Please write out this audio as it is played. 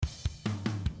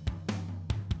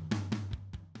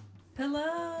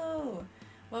Hello!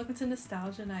 Welcome to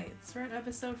Nostalgia Nights. We're on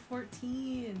episode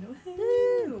 14.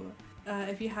 Woohoo!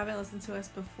 If you haven't listened to us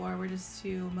before, we're just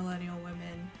two millennial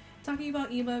women talking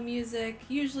about emo music,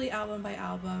 usually album by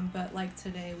album, but like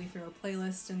today we throw a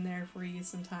playlist in there for you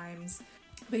sometimes.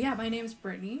 But yeah, my name's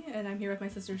Brittany, and I'm here with my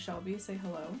sister Shelby. Say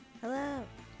hello. Hello.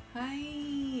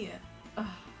 Hi!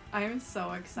 I am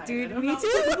so excited. Dude, about me too.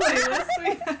 the playlist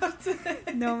we have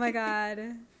today. No, my God.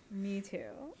 Me too.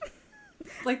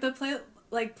 Like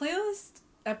playlist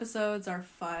episodes are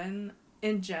fun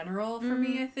in general for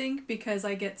me, I think, because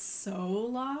I get so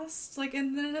lost like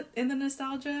in the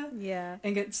nostalgia. Yeah.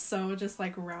 And get so just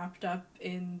like wrapped up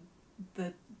in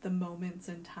the moments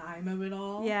and time of it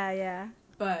all. Yeah.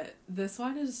 But this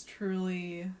one is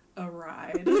truly a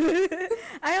ride.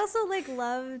 I also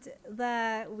loved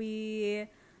that we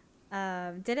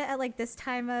did it at this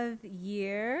time of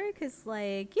year because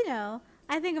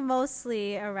I think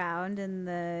mostly around in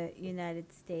the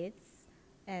United States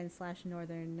and /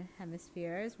 Northern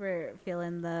Hemispheres, we're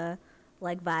feeling the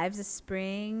vibes of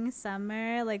spring,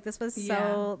 summer. This was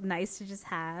so nice to just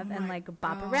have and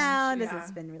bop around as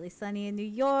it's been really sunny in New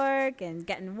York and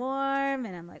getting warm.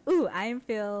 And I'm like, ooh, I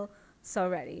feel so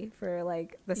ready for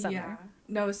the summer. Yeah.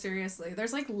 No, seriously.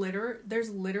 There's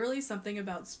literally something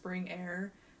about spring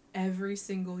air every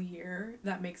single year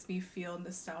that makes me feel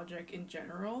nostalgic in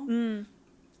general.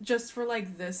 Just for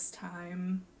this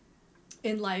time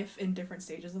in life, in different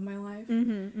stages of my life.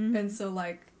 And so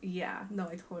I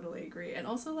totally agree. And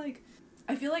also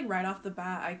I feel right off the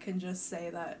bat I can just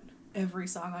say that every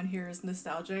song on here is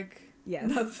nostalgic. Yes.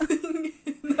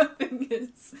 Nothing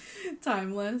is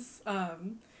timeless.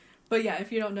 But yeah,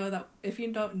 if you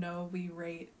don't know, we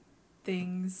rate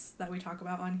things that we talk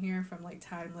about on here from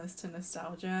timeless to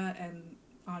nostalgia, and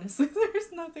honestly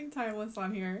there's nothing timeless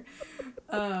on here.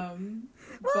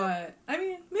 But I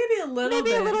mean maybe a little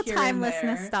here timeless and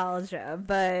there. Nostalgia,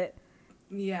 but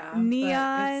yeah,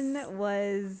 Neon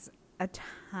was a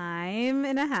time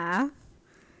and a half.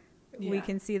 Yeah, we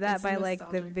can see that by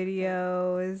the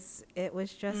videos. It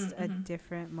was just a Mm-hmm.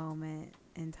 different moment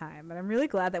in time, but I'm really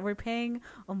glad that we're paying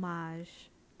homage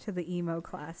to the emo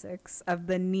classics of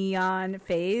the neon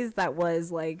phase that was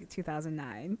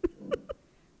 2009.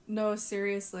 No,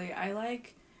 seriously, I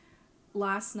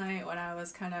last night when I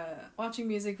was kind of watching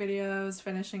music videos,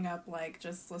 finishing up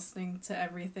just listening to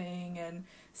everything and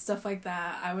stuff like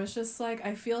that, I was just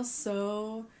I feel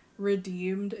so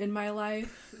redeemed in my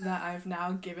life that I've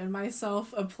now given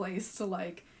myself a place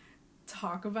to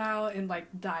talk about and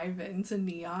dive into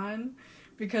Neon,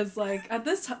 because at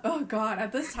this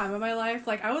time of my life,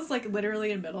 I was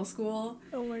literally in middle school.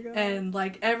 Oh my God. And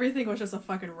everything was just a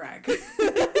fucking wreck.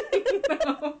 You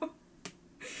know?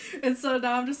 And so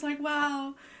now I'm just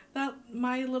wow, that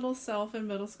my little self in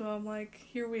middle school, I'm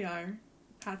here we are.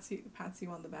 Pats you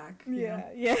on the back. You know?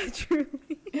 Yeah, truly.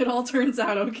 It all turns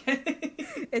out okay.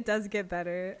 It does get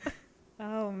better.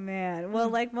 Oh man.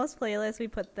 Well, most playlists, we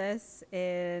put this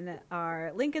in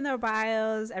our link in our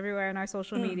bios everywhere in our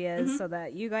social medias so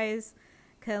that you guys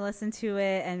can listen to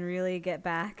it and really get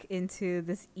back into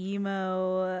this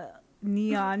emo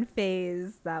neon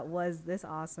phase that was this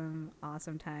awesome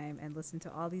time, and listen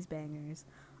to all these bangers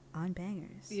on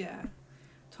bangers. Yeah,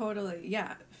 totally.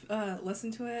 Yeah, listen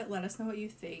to it. Let us know what you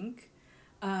think.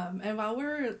 And while we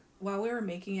were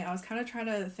making it, I was kind of trying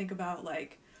to think about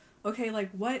okay,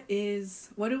 what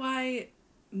do I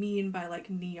mean by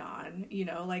neon? You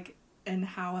know, and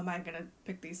how am I gonna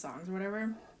pick these songs or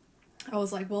whatever? I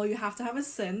was well, you have to have a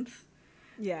synth.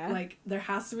 Yeah. There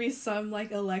has to be some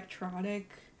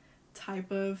electronic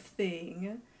type of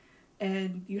thing,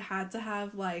 and you had to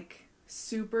have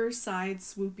super side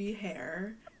swoopy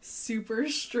hair, super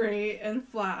straight and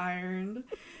flat ironed,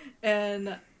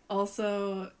 and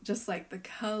also just the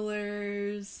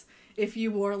colors. If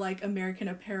you wore American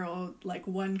Apparel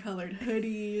one colored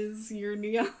hoodies, you're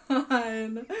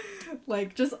neon,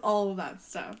 just all of that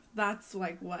stuff. That's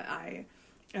what I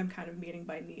am kind of meaning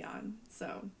by neon.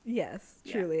 So yes,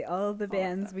 truly, all of the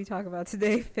bands we talk about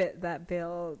today fit that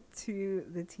bill to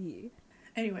the T.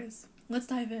 Anyways, let's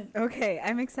dive in. Okay,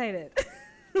 I'm excited.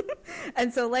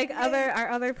 And so our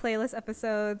other playlist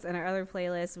episodes and our other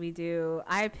playlists, we do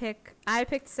I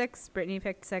picked 6, Brittany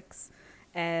picked 6,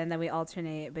 and then we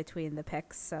alternate between the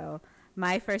picks. So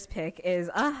my first pick is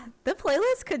the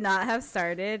playlist could not have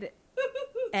started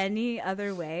any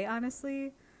other way,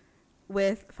 honestly,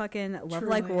 with fucking Love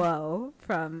Like Whoa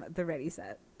from the Ready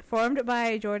Set, formed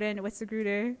by Jordan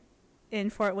Witzegruder in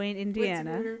Fort Wayne,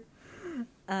 Indiana.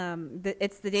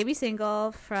 It's the debut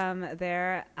single from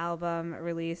their album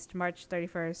released March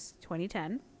 31st,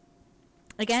 2010.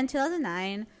 Again,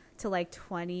 2009 to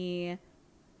 2011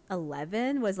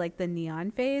 2011 was like the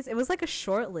neon phase. It was like a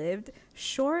short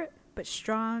but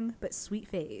strong but sweet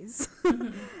phase.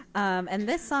 And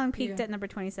this song peaked at number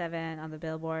 27 on the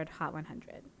Billboard Hot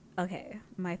 100. Okay,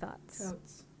 my thoughts.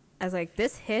 I was like,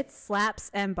 this hits,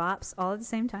 slaps, and bops all at the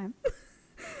same time.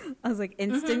 I was like,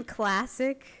 instant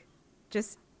classic,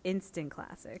 just instant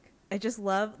classic. I just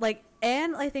love, like,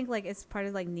 and I think, like, it's part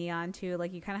of, like, neon, too.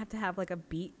 Like, you kind of have to have, like, a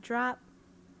beat drop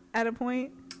at a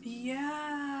point.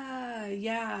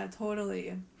 Yeah,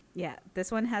 totally. Yeah,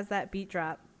 this one has that beat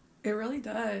drop. It really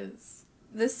does.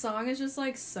 This song is just,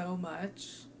 like, so much.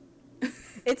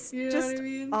 It's you know just what I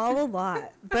mean? all a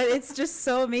lot, but it's just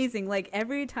so amazing. Like,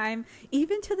 every time,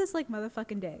 even to this, like,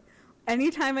 motherfucking day,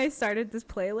 anytime I started this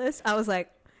playlist, I was like,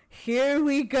 here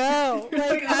we go.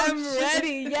 Like, I'm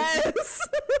ready. Yes.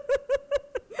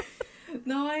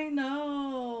 No, I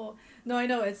know.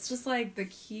 It's just like the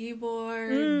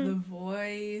keyboard, the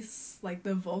voice, like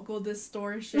the vocal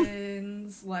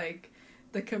distortions, like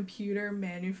the computer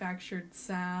manufactured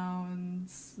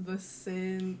sounds, the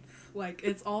synth, like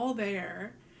it's all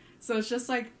there. So it's just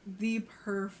like the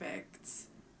perfect.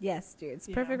 Yes, dude. It's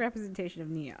perfect representation of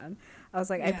neon. I was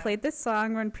like, I played this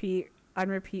song on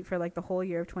repeat for like the whole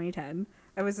year of 2010.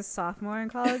 I was a sophomore in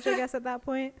college, I guess, at that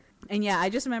point. And yeah, I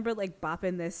just remember like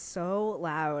bopping this so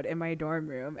loud in my dorm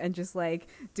room and just like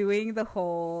doing the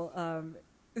whole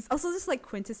it's also just like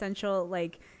quintessential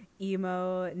like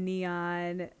emo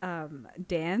neon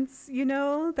dance, you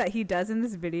know, that he does in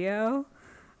this video.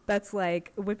 That's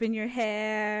like whipping your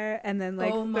hair and then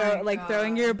like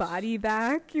throwing your body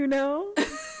back, you know.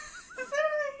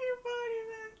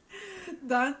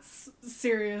 That's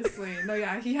seriously. No,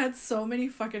 yeah, he had so many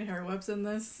fucking hair whips in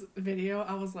this video.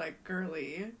 I was like,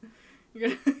 girly,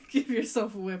 you're gonna give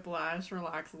yourself whiplash,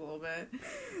 relax a little bit.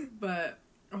 But,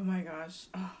 oh my gosh.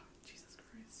 Oh, Jesus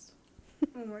Christ.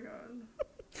 Oh my god.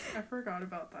 I forgot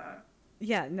about that.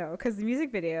 Yeah, no, because the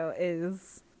music video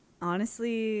is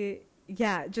honestly,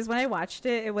 yeah, just when I watched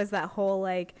it, it was that whole,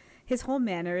 like, his whole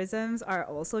mannerisms are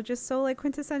also just so, like,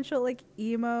 quintessential, like,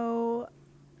 emo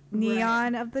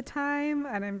neon of the time,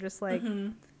 and I'm just like,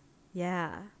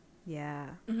 yeah.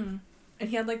 And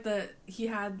he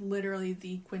had literally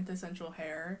the quintessential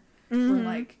hair, where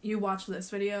like you watch this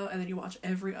video and then you watch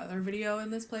every other video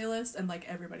in this playlist, and like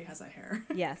everybody has that hair.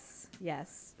 yes,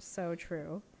 so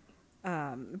true.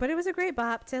 But it was a great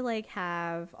bop to like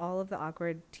have all of the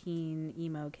awkward teen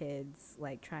emo kids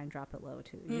like try and drop it low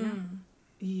too, you know?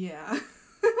 Yeah.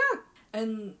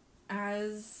 And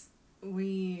as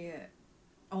we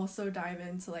also dive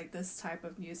into like this type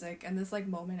of music and this like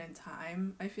moment in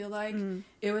time, I feel like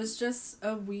it was just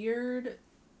a weird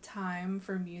time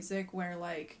for music where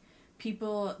like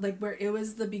people like where it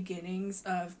was the beginnings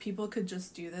of people could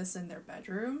just do this in their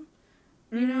bedroom,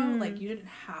 you know, like you didn't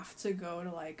have to go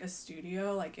to like a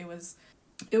studio. Like it was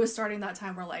starting that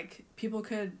time where like people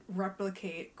could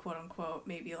replicate, quote unquote,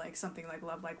 maybe like something like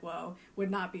Love Like Whoa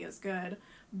would not be as good,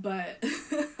 but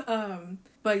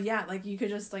but yeah, like you could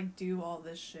just like do all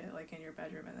this shit like in your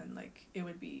bedroom and then like it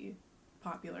would be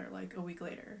popular like a week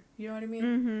later, you know what I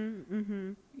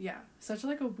mean? Yeah, such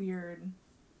like a weird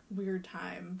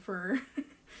time for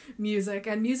music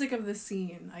and music of the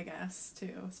scene, I guess,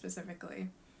 too, specifically.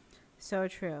 So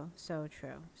true.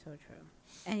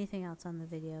 Anything else on the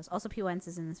videos? Also, P. Wentz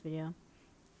is in this video.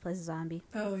 Plays a zombie.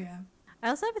 Oh, yeah. I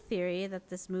also have a theory that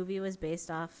this video was based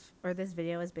off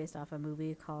a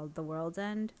movie called The World's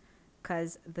End,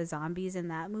 because the zombies in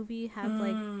that movie have,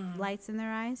 like, lights in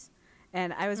their eyes.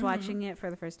 And I was watching it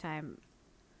for the first time,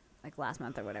 like, last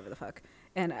month or whatever the fuck.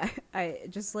 And I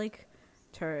just, like,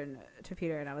 turned to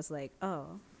Peter and I was like,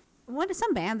 oh,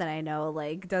 some band that I know,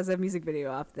 like, does a music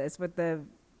video off this with the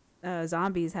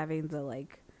zombies having the,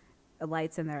 like,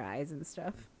 lights in their eyes and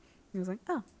stuff. He was like,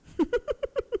 oh.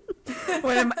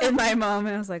 When I'm in my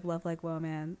moment, I was like, Love Like Whoa,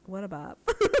 man. What a bop.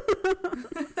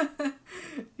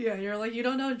 Yeah, you're like, you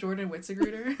don't know Jordan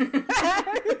Whitsigruder?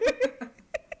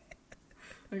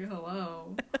 Like,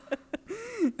 hello.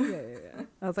 Yeah.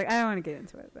 I was like, I don't want to get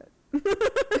into it, but.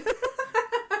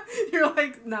 You're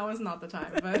like, now is not the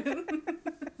time, but.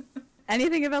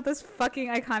 Anything about this fucking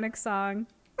iconic song?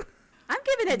 I'm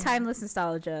giving it timeless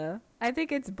nostalgia. I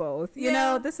think it's both. You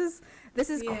know, this is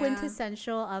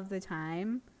quintessential of the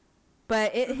time,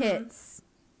 but it hits.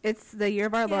 It's the year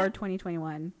of our Lord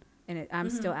 2021, and I'm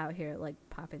still out here like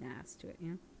popping ass to it.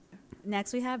 You know.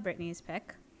 Next, we have Britney's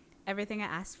pick, "Everything I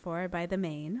Asked For" by The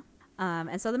Maine.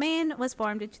 And so The Maine was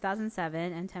formed in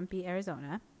 2007 in Tempe,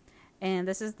 Arizona, and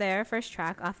this is their first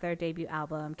track off their debut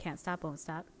album, "Can't Stop, Won't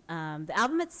Stop." The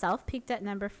album itself peaked at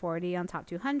number 40 on Top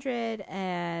 200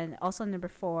 and also number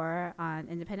 4 on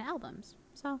independent albums.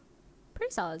 So,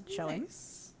 pretty solid showing.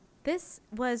 Nice. this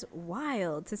was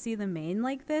wild to see the main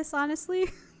like this, honestly.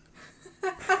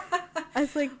 I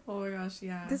was like, oh my gosh,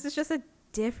 yeah. this is just a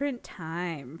different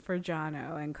time for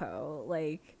Jono and co.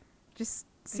 Like, just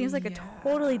seems like a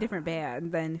totally different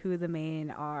band than who the main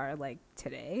are like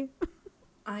today.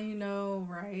 I know,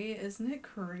 right? Isn't it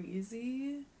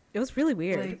crazy? It was really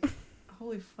weird. Like,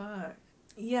 holy fuck.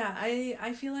 Yeah,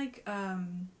 I feel like,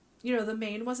 you know, the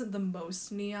main wasn't the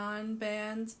most neon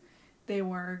band. They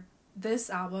were, this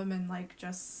album and, like,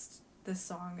 just this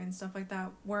song and stuff like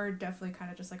that were definitely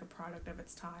kind of just, like, a product of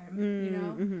its time, you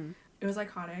know? Mm-hmm. It was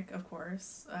iconic, of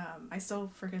course. I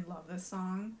still freaking love this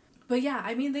song. But yeah,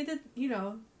 I mean, they did, you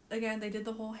know, again, they did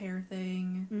the whole hair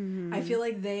thing. Mm-hmm. I feel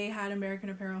like they had American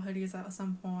Apparel hoodies at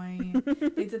some point.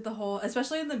 They did the whole,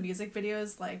 especially in the music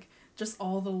videos, like, just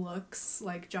all the looks.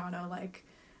 Like, Jono, like,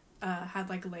 had,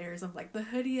 like, layers of, like, the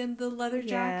hoodie and the leather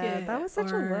jacket. Yeah, that was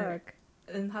such a look.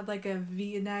 And had, like, a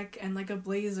V-neck and, like, a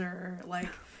blazer. Like,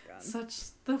 such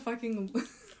the fucking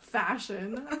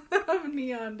fashion of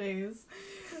neon days.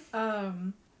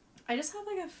 I just have,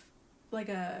 like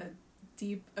a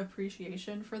deep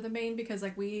appreciation for the main because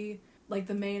like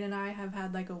the main and I have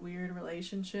had like a weird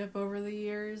relationship over the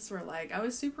years where like I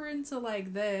was super into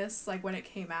like this like when it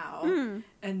came out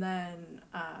and then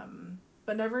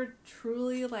but never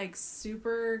truly like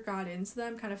super got into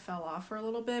them, kind of fell off for a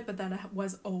little bit, but then I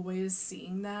was always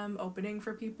seeing them opening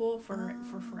for people for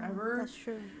forever. That's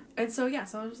true. And so yeah,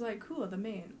 so I was just like, cool, the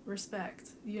main, respect,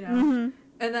 you know.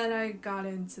 And then I got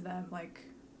into them like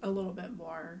a little bit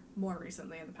more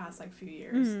recently in the past like few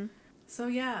years. So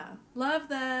yeah, love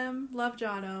them, love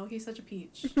Jono. He's such a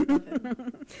peach. Love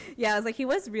him. Yeah, I was like, he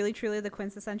was really truly the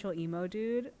quintessential emo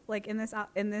dude like in this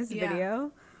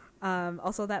video.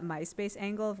 Also that MySpace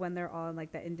angle of when they're all in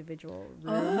like that individual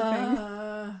room thing.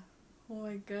 Oh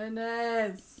my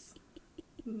goodness.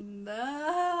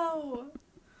 No.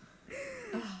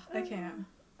 I can't.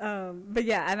 But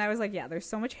yeah, and I was like, yeah, there's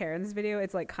so much hair in this video.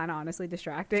 It's like kind of honestly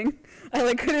distracting. I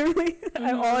like couldn't really.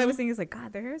 All I was thinking is like,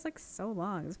 God, their hair is like so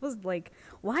long. This was like,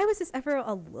 why was this ever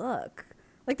a look?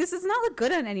 Like, this does not look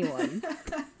good on anyone.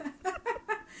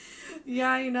 Yeah,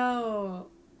 I know.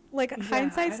 Like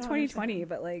hindsight's 2020,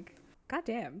 but like,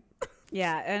 goddamn.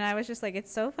 Yeah, and I was just like,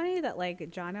 it's so funny that like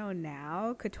Jono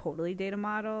now could totally date a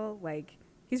model. Like,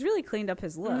 he's really cleaned up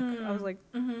his look. I was like,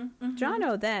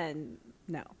 Jono then,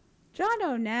 no.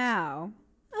 Jono now,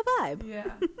 a vibe.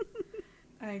 Yeah,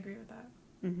 I agree with that.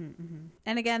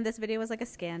 And again, this video was like a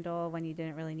scandal when you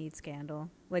didn't really need scandal.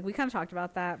 Like we kind of talked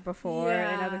about that before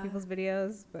in other people's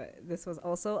videos, but this was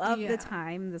also of the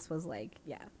time. This was like,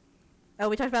 oh,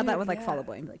 we talked about that with like Fall Out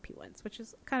Boy and like P1s, which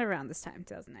is kind of around this time,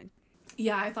 2009.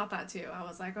 Yeah, I thought that too. I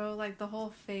was like, oh, like the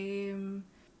whole fame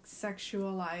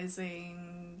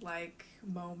sexualizing like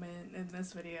moment in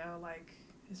this video, like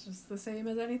it's just the same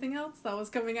as anything else that was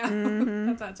coming out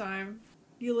at that time.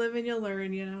 You live and you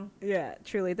learn, you know? Yeah,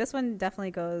 truly. This one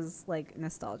definitely goes like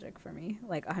nostalgic for me,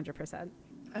 like 100%.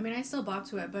 I mean, I still bop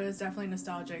to it, but it's definitely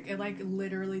nostalgic. It like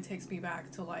literally takes me back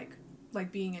to like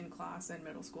being in class in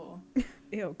middle school.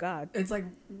 Ew, God. It's like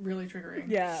really triggering.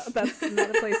 Yeah, that's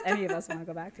not a place any of us want to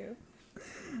go back to.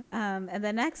 And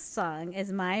the next song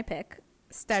is my pick,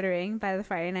 Stuttering by the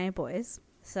Friday Night Boys.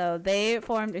 So they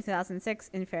formed in 2006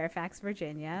 in Fairfax,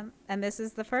 Virginia, and this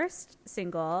is the first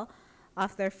single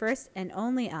off their first and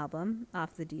only album,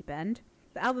 Off the Deep End.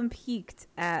 The album peaked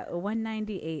at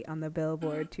 198 on the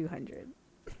Billboard 200.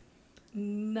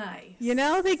 Nice. You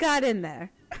know, they got in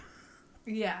there.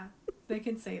 Yeah, they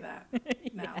can say that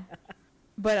now. Yeah.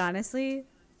 But honestly,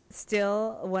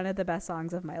 still one of the best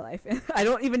songs of my life. I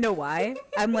don't even know why.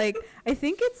 I'm like, I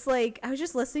think it's like, I was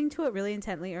just listening to it really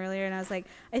intently earlier and I was like,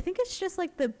 I think it's just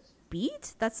like the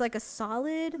beat that's like a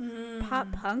solid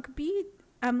pop punk beat.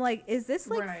 I'm like, is this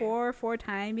like 4/4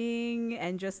 timing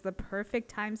and just the perfect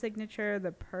time signature,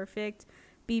 the perfect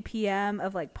BPM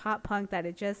of like pop punk that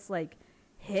it just like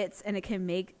hits and it can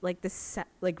make like this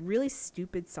like really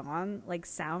stupid song like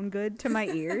sound good to my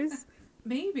ears?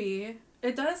 Maybe.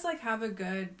 It does like have a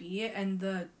good beat and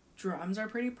the drums are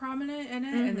pretty prominent in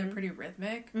it and they're pretty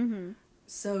rhythmic.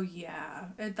 So yeah,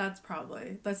 that's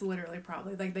literally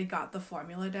probably like they got the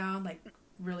formula down like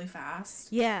really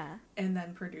fast. Yeah. And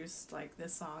then produced like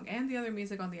this song and the other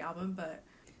music on the album,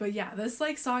 but yeah, this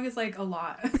like song is like a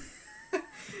lot.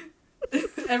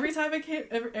 every time it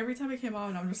came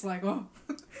on, I'm just like, oh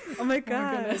my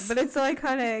God. But it's so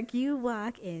iconic. You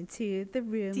walk into the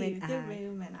room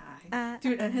and I.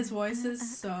 Dude, and his voice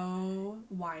is so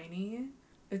whiny.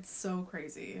 It's so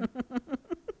crazy.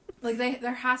 Like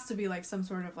there has to be like some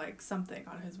sort of like something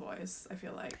on his voice, I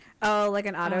feel like. Oh, like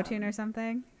an auto tune or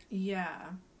something? Yeah.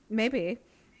 Maybe.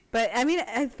 But I mean,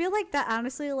 I feel like that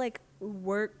honestly like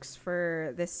works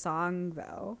for this song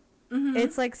though. Mm-hmm.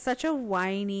 It's like such a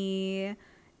whiny,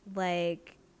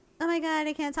 like, oh my god,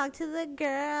 I can't talk to the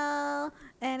girl,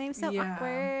 and I'm so Yeah.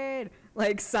 awkward,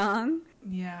 like song.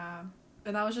 Yeah.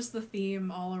 And that was just the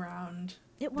theme all around.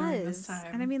 It during this was,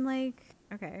 time. and I mean, like,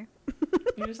 okay,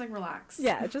 You're just like, relax.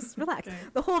 yeah, just relax. Okay.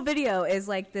 The whole video is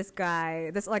like this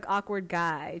guy, this like awkward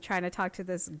guy trying to talk to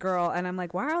this girl, and I'm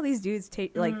like, why are all these dudes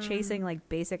like chasing like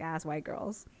basic ass white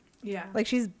girls? Yeah. Like,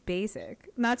 she's basic,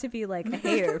 not to be like a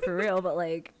hater for real, but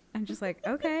like, I'm just like,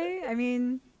 okay, I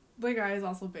mean, The guy is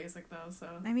also basic though, so.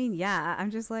 yeah, I'm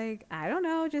just like, I don't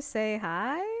know, just say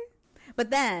hi.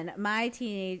 But then my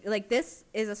teenage, like, this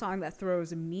is a song that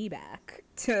throws me back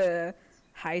to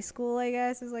high school, I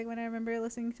guess, is like when I remember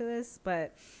listening to this.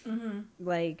 But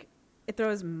like, it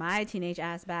throws my teenage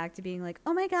ass back to being like,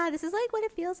 oh my god, this is like what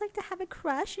it feels like to have a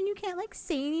crush and you can't like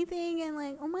say anything, and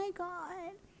like, oh my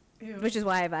god. Ew. Which is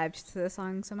why I vibed to the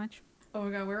song so much. Oh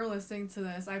my god, we were listening to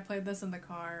this. I played this in the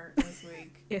car this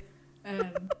week. Yeah.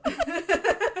 And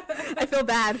I feel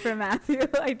bad for Matthew.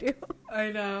 I do.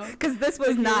 I know. Because this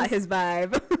was not his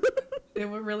vibe. It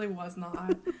really was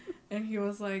not. And he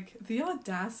was like, the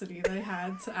audacity they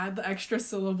had to add the extra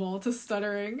syllable to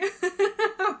stuttering.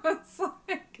 I was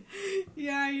like,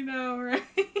 yeah, I know, right?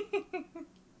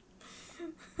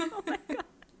 Oh my god.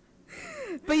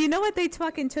 But you know what? They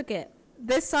fucking took it.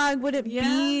 This song wouldn't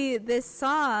be this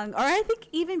song, or I think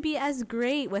even be as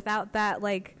great without that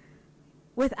weird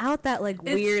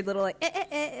little like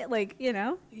like, you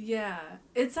know. Yeah,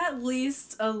 it's at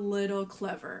least a little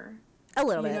clever. A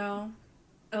little bit. You know,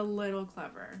 a little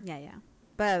clever. Yeah.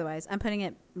 But otherwise, I'm putting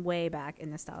it way back in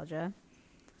nostalgia.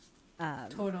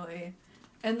 Totally.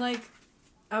 And like,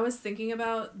 I was thinking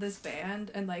about this band,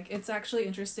 and like, it's actually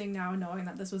interesting now knowing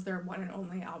that this was their one and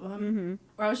only album. Mm-hmm.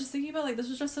 Or I was just thinking about like, this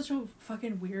was just such a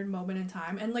fucking weird moment in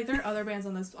time, and like, there are other bands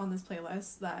on this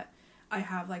playlist that I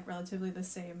have like relatively the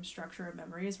same structure of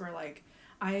memories, where like,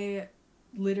 I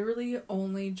literally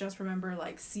only just remember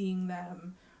like seeing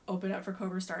them open up for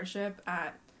Cobra Starship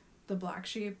at the Black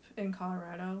Sheep in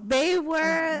Colorado. They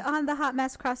were on the Hot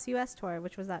Mess Cross US tour,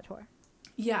 which was that tour.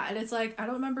 Yeah, and it's like, I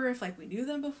don't remember if like we knew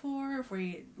them before, if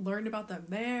we learned about them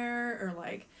there, or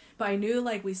like, but I knew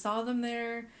like we saw them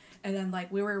there, and then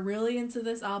like we were really into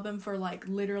this album for like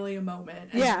literally a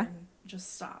moment, and then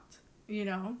just stopped, you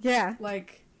know? Yeah.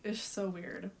 Like, it's so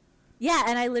weird. Yeah,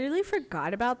 and I literally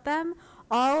forgot about them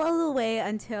all of the way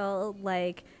until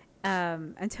like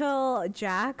until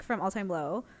Jack from All Time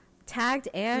Low tagged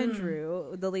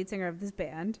Andrew, the lead singer of this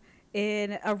band,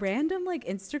 in a random like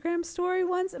Instagram story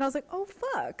once, and I was like, oh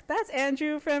fuck, that's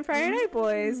Andrew from Friday Night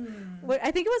Boys.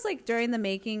 I think it was like during the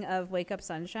making of Wake Up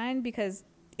Sunshine, because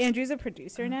Andrew's a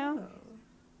producer now,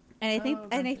 and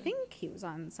I think he was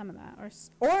on some of that,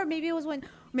 or maybe it was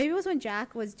when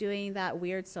Jack was doing that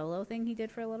weird solo thing he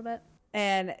did for a little bit,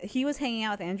 and he was hanging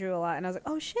out with Andrew a lot, and I was like,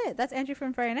 oh shit, that's Andrew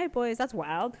from Friday Night Boys. That's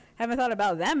wild. Haven't thought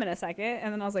about them in a second.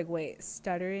 And then I was like, wait,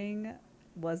 stuttering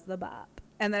was the bop.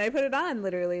 And then I put it on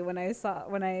literally when I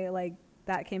like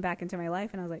that came back into my life,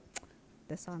 and I was like,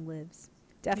 this song lives.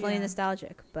 Definitely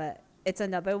nostalgic, but it's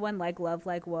another one like Love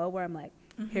Like Whoa, where I'm like,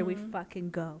 here we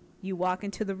fucking go. You walk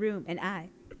into the room and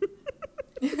I.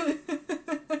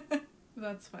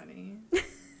 That's funny.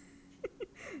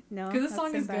 No, because this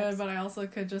song is good, but I also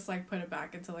could just like put it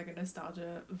back into like a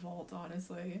nostalgia vault,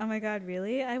 honestly. Oh my god,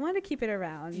 really? I want to keep it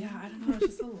around. Yeah, I don't know, it's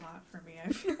just a lot for me,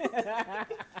 I feel.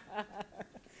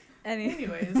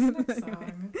 Anyways, next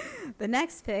song. The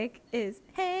next pick is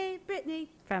Hey Britney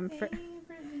from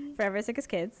Forever Sick as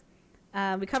Kids.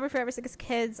 We covered Forever Sick as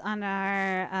Kids on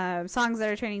our Songs That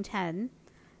Are Turning 10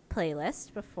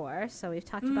 playlist before, so we've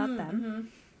talked about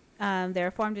them. They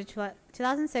were formed in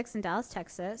 2006 in Dallas,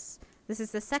 Texas. This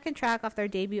is the second track off their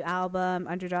debut album,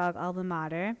 Underdog Alma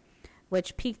Mater,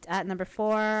 which peaked at number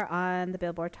 4 on the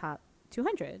Billboard Top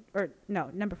 200. Or, no,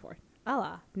 number 4.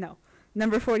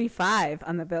 Number 45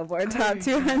 on the Billboard Top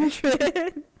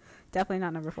 200. Definitely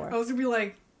not number 4. I was going to be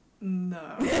like,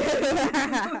 no.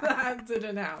 That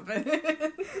didn't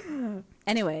happen.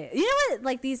 Anyway, you know what,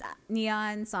 like, these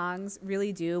neon songs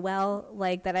really do well,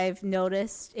 like, that I've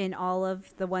noticed in all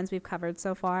of the ones we've covered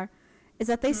so far, is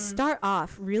that they start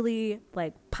off really,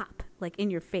 like, pop, like,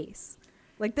 in your face.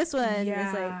 Like, this one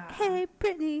is like, hey,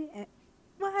 Britney,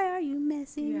 why are you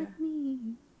messing with me?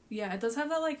 Yeah, it does have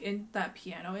that, like, in that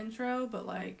piano intro, but,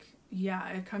 like, yeah,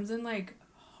 it comes in, like,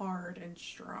 hard and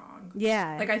strong.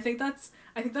 Yeah. Like, I think that's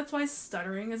why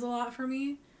stuttering is a lot for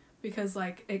me, because,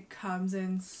 like, it comes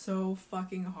in so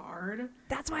fucking hard.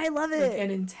 That's why I love it. Like,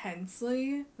 and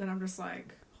intensely, that I'm just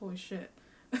like, holy shit.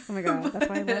 Oh my god, that's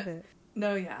why I love it.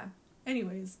 No, yeah.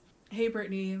 Anyways, Hey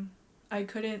Brittany, I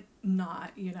couldn't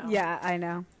not, Yeah, I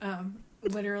know.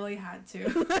 Literally had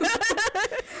to.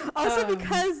 Also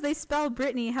because they spell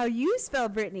Britney how you spell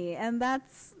Britney, and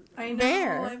that's I know.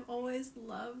 rare. I've always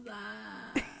loved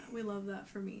that. We love that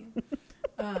for me.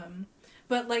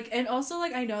 But like, and also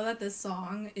like, I know that this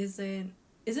song isn't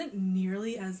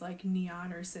nearly as like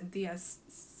neon or synthy as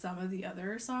some of the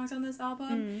other songs on this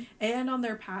album and on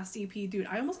their past EP. Dude,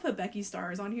 I almost put Becky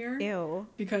Stars on here. Ew.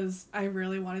 Because I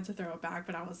really wanted to throw it back,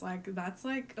 but I was like, that's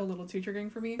like a little too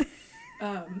triggering for me.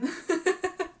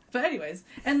 But anyways,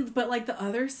 but like the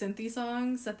other synthy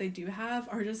songs that they do have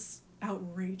are just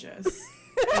outrageous.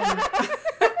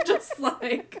 Just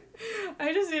like,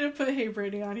 I just need to put Hey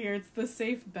Brittany on here. It's the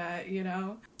safe bet,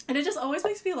 And it just always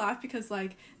makes me laugh because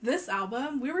like this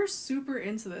album, we were super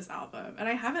into this album, and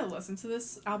I haven't listened to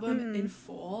this album in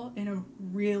full in a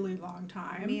really long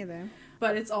time. Me either.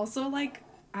 But it's also like,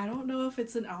 I don't know if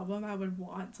it's an album I would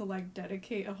want to like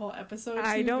dedicate a whole episode to.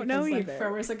 I don't know either. Like,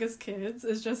 Forever Sick as Kids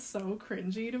is just so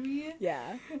cringy to me.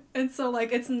 Yeah. And so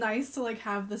like it's nice to like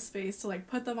have the space to like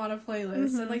put them on a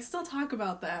playlist and like still talk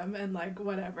about them and like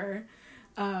whatever,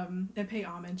 and pay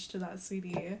homage to that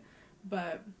CD.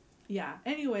 But yeah,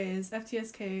 anyways,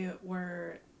 FTSK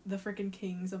were the freaking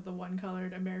kings of the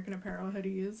one-colored American Apparel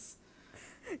hoodies.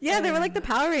 Yeah, they were like the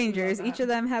Power Rangers. Each of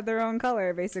them had their own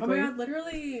color, basically. Oh my god,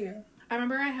 literally. I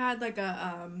remember I had like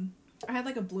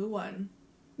a blue one.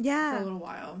 Yeah. For a little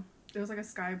while. It was like a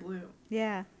sky blue.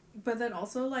 Yeah. But then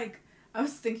also like I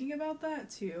was thinking about that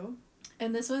too.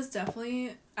 And this was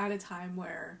definitely at a time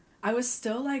where I was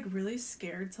still like really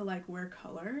scared to like wear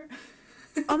color.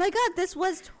 Oh my god, this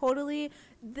was totally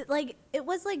like it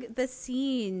was like the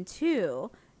scene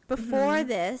too. Before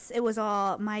this, it was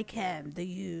all My Chem, The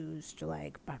Used,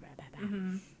 like blah, blah, blah,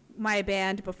 blah. My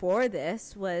band before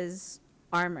this was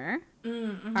Armor.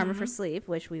 Armor for Sleep,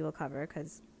 which we will cover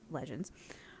because legends.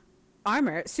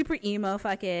 Armor, super emo,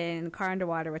 fucking Car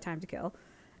Underwater with Time to Kill.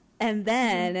 And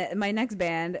then my next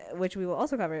band, which we will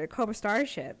also cover, Cobra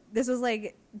Starship. This was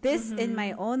like, this in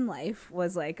my own life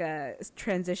was like a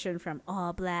transition from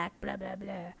all black, blah, blah,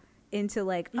 blah, into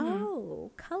like,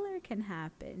 oh, color can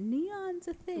happen. Neon's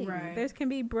a thing. Right. There can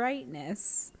be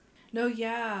brightness. No,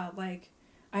 yeah, like,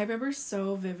 I remember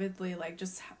so vividly, like,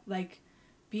 just, like,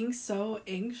 being so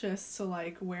anxious to,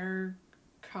 like, wear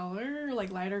color,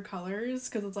 like, lighter colors,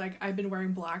 because it's like, I've been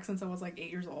wearing black since I was, like, 8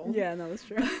 years old. Yeah, no, that's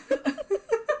true.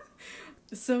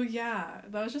 So, yeah,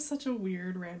 that was just such a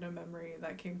weird random memory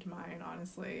that came to mind,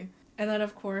 honestly. And then,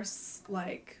 of course,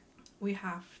 like, we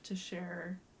have to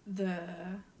share the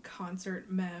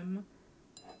concert meme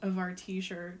of our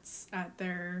t-shirts at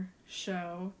their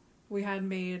show. We had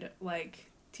made,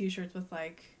 like, t-shirts with,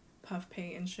 like, puff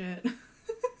paint and shit.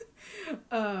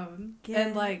 Get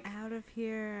and, like, out of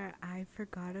here. I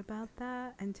forgot about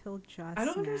that until just I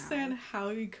don't now. understand how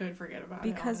you could forget about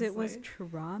because it, it was honestly.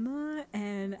 trauma,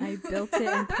 and I built it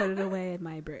and put it away in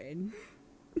my brain.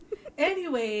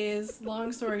 Anyways,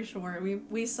 long story short,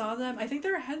 we saw them. I think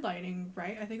they were headlining,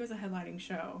 right? I think it was a headlining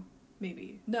show.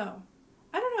 Maybe. No.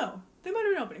 I don't know. They might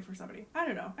have been opening for somebody. I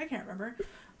don't know. I can't remember.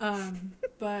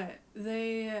 But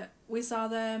we saw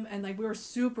them, and like we were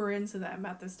super into them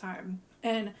at this time.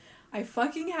 And I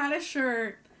fucking had a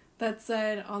shirt that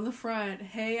said on the front,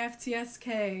 "Hey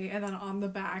FTSK," and then on the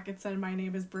back it said, "My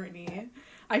name is Brittany."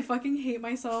 I fucking hate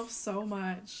myself so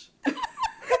much.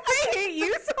 I hate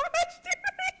you so much,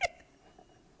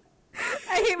 dude.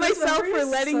 I hate myself for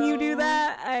letting you do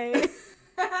that.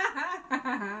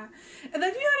 And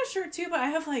then you had a shirt too, but I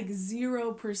have like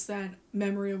 0%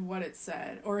 memory of what it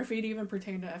said, or if it even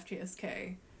pertained to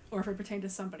FTSK, or if it pertained to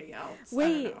somebody else.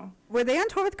 Wait, I don't know. were they on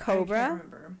tour with Cobra? I can't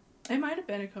remember. It might have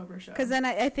been a Cobra show. Because then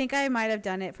I think I might have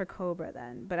done it for Cobra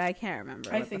then, but I can't remember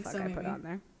what the fuck I put maybe. on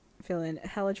there. Feeling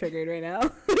hella triggered right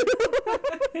now.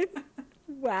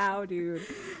 Wow, dude.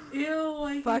 Ew,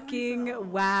 I fucking myself.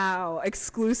 Wow.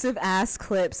 Exclusive ass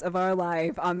clips of our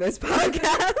life on this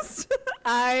podcast.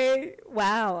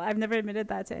 Wow, I've never admitted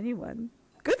that to anyone.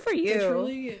 Good for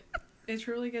you. It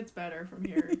truly gets better from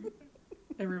here.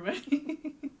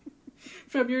 Everybody.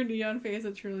 From your neon face,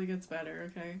 it truly gets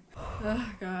better, okay?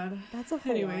 Oh, God. That's a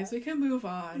whole Anyways, lot. we can move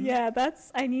on. Yeah,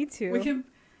 I need to. We can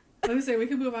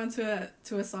move on to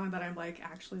a song that I'm, like,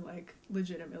 actually, like,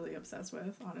 legitimately obsessed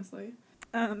with, honestly.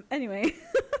 Anyway,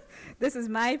 this is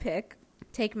my pick,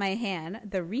 Take My Hand,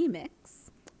 the remix,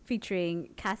 featuring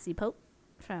Cassie Pope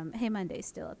from Hey Monday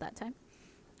still at that time,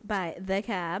 by The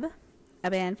Cab, a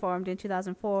band formed in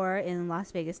 2004 in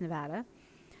Las Vegas, Nevada.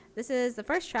 This is the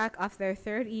first track off their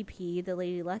third EP, the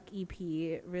Lady Luck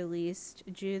EP, released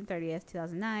June 30th,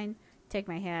 2009. Take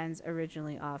My Hands,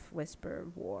 originally off Whisper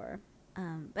War.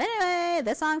 But anyway,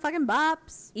 say, this song fucking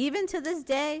bops. Even to this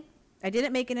day. I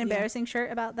didn't make an embarrassing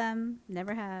shirt about them.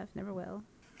 Never have. Never will.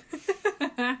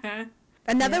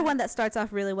 Another one that starts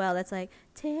off really well, that's like,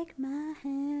 take my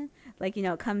hand. Like, you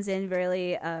know, it comes in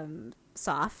really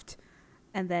soft.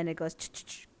 And then it goes,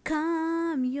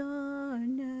 calm your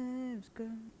nerves, girl.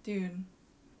 Dude,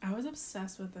 I was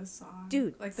obsessed with this song.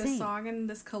 Dude, like this song and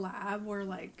this collab were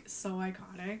like so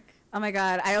iconic. Oh my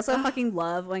god, I also fucking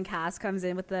love when Cass comes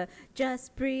in with the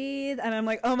just breathe, and I'm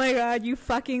like, oh my god, you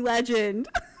fucking legend.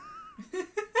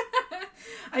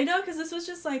 I know, because this was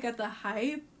just like at the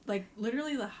height, like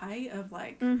literally the height of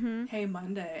like Hey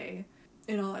Monday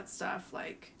and all that stuff.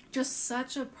 Like just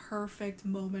such a perfect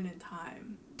moment in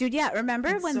time. Dude, yeah, remember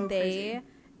it's when so crazy.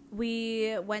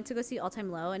 we went to go see All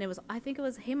Time Low, and I think it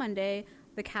was Hey Monday,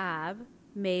 The Cab,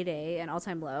 Mayday, and All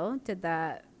Time Low did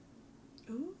that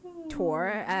tour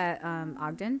at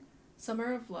Ogden.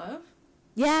 Summer of Love?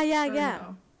 Yeah.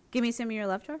 No? Give Me Some of Your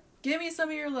Love tour? Give Me Some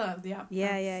of Your Love. Yeah.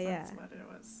 Yeah. That's what it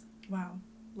was. Wow.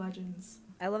 Legends.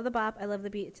 I love the bop. I love the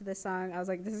beat to this song. I was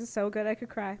like, this is so good I could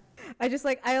cry.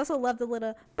 I also love the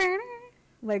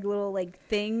little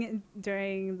thing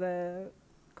during the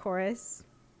chorus.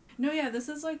 No, yeah, this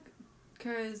is like,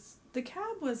 because The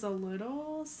Cab was a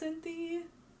little synthy.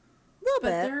 But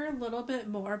they're a little bit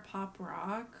more pop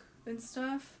rock and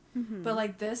stuff. Mm-hmm. But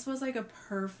like this was like a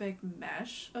perfect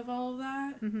mesh of all of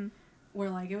that. Mm-hmm. Where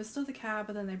like it was still The Cab,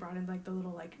 but then they brought in like the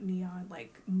little like neon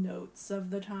like notes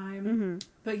of the time. Mm-hmm.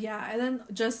 But yeah, and then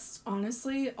just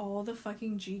honestly all the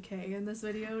fucking GK in this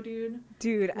video, dude.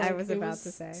 Like, I was about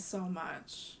to say so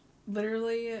much.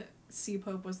 Literally, C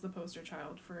Pope was the poster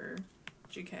child for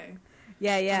GK.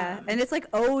 Yeah. And it's like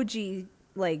OG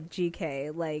like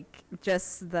GK, like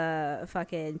just the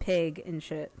fucking pig and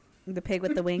shit. The pig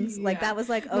with the wings. Like that was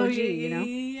like OG, you know?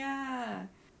 Yeah.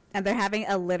 And they're having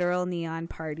a literal neon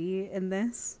party in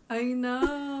this. I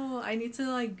know. I need to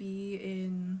like be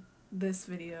in this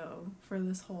video for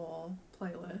this whole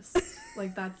playlist.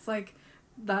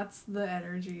 that's the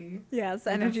energy. Yeah, it's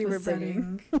the energy we're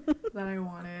bringing that I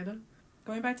wanted.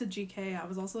 Going back to GK, I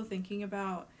was also thinking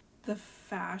about the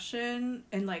fashion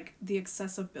and like the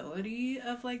accessibility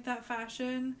of like that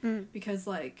fashion because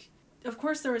like of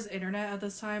course there was internet at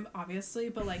this time obviously,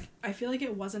 but like I feel like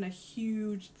it wasn't a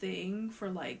huge thing for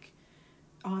like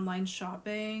online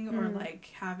shopping or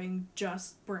like having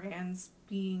just brands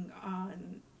being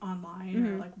online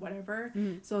or like whatever.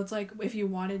 So it's like if you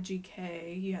wanted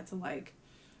GK you had to like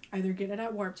either get it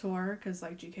at Warped Tour because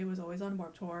like GK was always on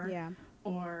Warped Tour,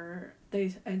 or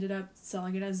they ended up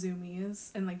selling it as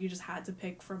Zoomies and like you just had to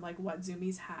pick from like what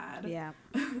Zoomies had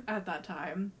at that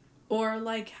time, or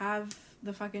like have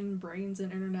the fucking brains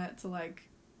and internet to like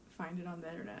find it on the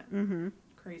internet.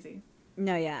 Crazy.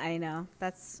 No, yeah, I know.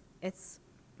 It's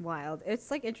wild. It's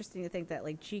like interesting to think that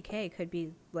like GK could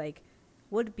be like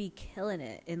would be killing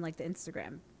it in like the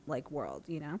Instagram like world,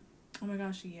 you know? Oh my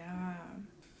gosh, yeah.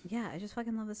 Yeah, I just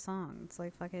fucking love this song. It's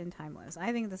like fucking timeless.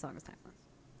 I think the song is timeless.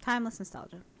 Timeless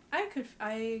nostalgia. I could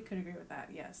agree with that.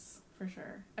 Yes, for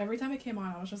sure. Every time it came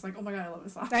on, I was just like, "Oh my god, I love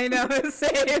this song." I know,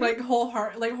 same. like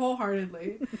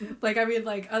wholeheartedly. Like I mean,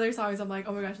 like other songs, I'm like,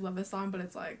 "Oh my gosh, I love this song," but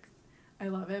it's like, I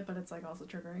love it, but it's like also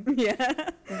triggering. Yeah,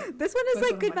 this one is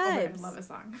like good vibes. Oh my god, I love this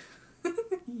song.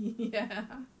 Yeah.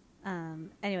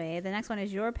 Anyway, the next one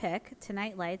is your pick,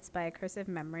 "Tonight Lights" by Cursive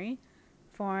Memory,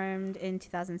 formed in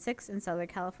 2006 in Southern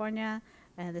California.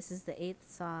 And this is the 8th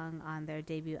song on their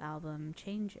debut album,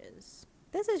 Changes.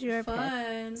 This is your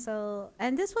pick. So,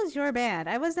 and this was your band.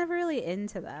 I was never really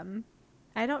into them.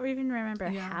 I don't even remember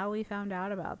how we found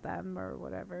out about them or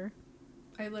whatever.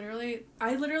 I literally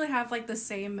have like the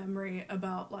same memory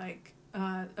about like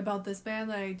about this band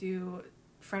that I do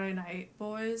Friday Night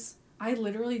Boys. I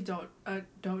literally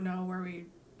don't know where we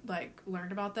like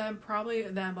learned about them. Probably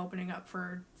them opening up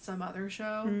for some other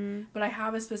show, but I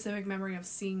have a specific memory of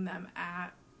seeing them at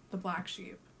the Black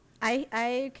Sheep.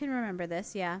 I can remember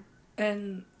this, yeah.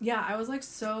 And yeah, I was like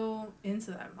so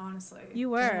into them, honestly. You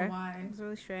were. I don't know why. It was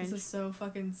really strange. This is so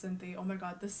fucking synthy. Oh my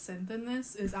god, the synth in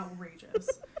this is outrageous.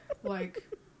 Like,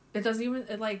 it doesn't even,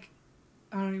 it like,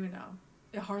 I don't even know.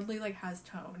 It hardly like has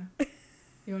tone. You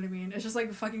know what I mean? It's just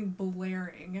like fucking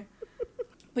blaring.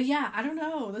 But yeah, I don't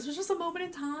know. This was just a moment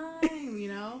in time, you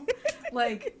know?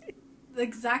 Like,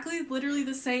 exactly, literally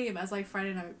the same as, like,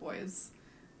 Friday Night Boys.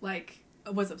 Like, I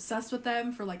was obsessed with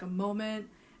them for, like, a moment,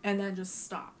 and then just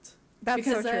stopped. That's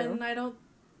because so true. Then I don't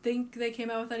think they came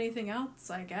out with anything else,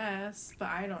 I guess. But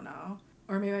I don't know.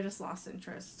 Or maybe I just lost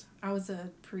interest. I was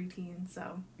a preteen,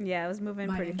 so... Yeah, I was moving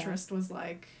pretty fast. My interest was,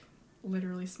 like,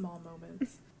 literally small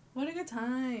moments. What a good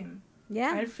time.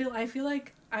 Yeah. I feel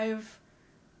like I've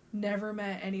never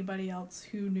met anybody else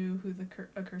who knew who the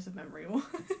A Curse of Memory was.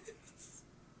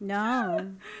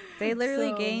 No. They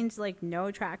literally So, gained like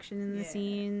no traction in the yeah.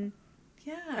 scene.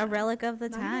 Yeah. A relic of the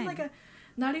Not time. even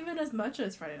not even as much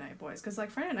as Friday Night Boys, because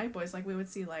like Friday Night Boys, like we would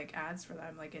see like ads for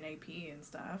them like in AP and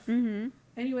stuff. Mm-hmm.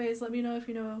 Anyways, let me know if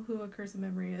you know who A Curse of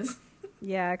Memory is,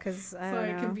 Yeah, because I so don't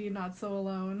I know. can be not so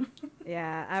alone.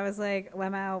 Yeah, I was like,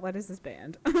 Lemao, what is this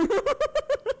band?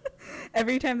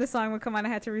 Every time the song would come on, I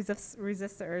had to resist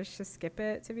the urge to skip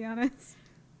it, to be honest.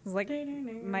 It was like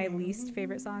my least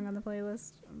favorite song on the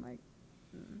playlist. I'm like,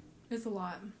 It's a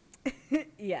lot.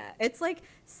 yeah, it's like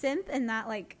synth and not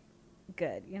like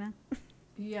good, you know?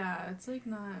 Yeah, it's like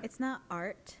not. It's not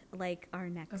art like our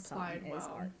next Applied song is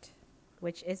well. art,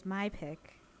 which is my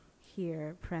pick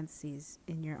here, parentheses,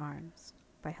 In Your Arms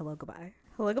by Hello Goodbye.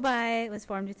 Hello Goodbye was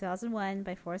formed in 2001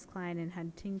 by Forrest Klein in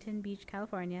Huntington Beach,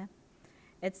 California.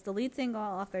 It's the lead single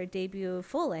off their debut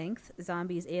full-length,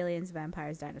 Zombies, Aliens,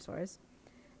 Vampires, Dinosaurs.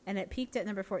 And it peaked at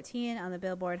number 14 on the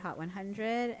Billboard Hot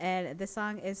 100. And this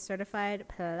song is certified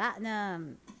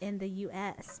platinum in the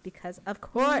U.S. because, of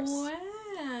course.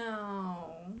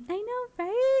 Wow. I know,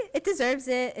 right? It deserves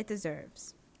it. It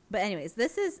deserves. But anyways,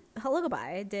 this is Hello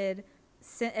Goodbye did,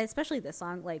 especially this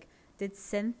song, like, did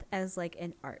synth as, like,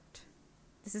 an art.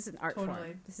 This is an art Totally.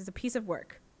 form. This is a piece of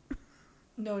work.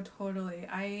 No, totally.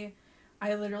 I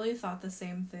literally thought the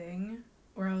same thing,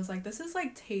 where I was like, this is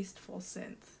like tasteful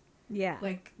synth. Yeah.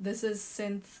 Like, this is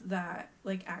synth that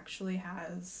like actually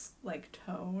has like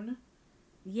tone.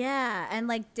 Yeah, and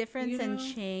like difference and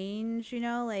know? change, you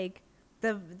know, like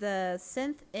the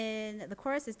synth in the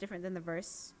chorus is different than the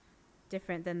verse,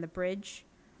 different than the bridge,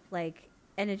 like,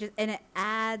 and it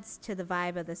adds to the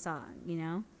vibe of the song, you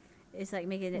know? It's like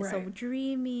making it so Right.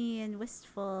 dreamy and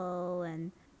wistful,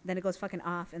 and then it goes fucking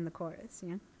off in the chorus, you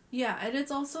know? Yeah, and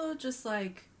it's also just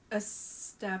like a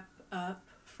step up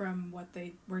from what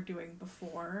they were doing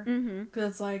before. Mm-hmm.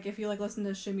 Because it's like, if you like listen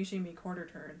to Shimmy Shimmy Quarter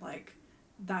Turn, like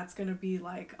that's gonna be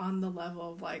like on the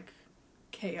level of like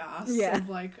chaos Yeah. of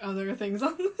like other things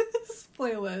on this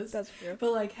playlist. That's true.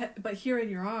 But like, but Here in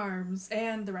Your Arms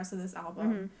and the rest of this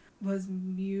album was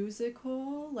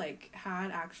musical, like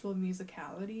had actual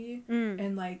musicality,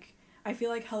 and like I feel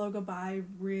like Hello Goodbye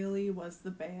really was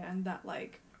the band that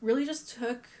like really just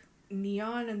took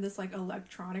neon and this like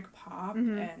electronic pop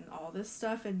and all this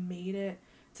stuff and made it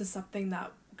to something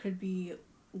that could be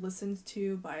listened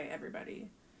to by everybody.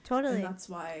 Totally. And that's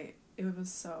why it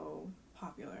was so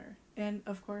popular. And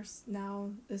of course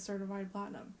now is certified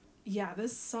platinum. Yeah,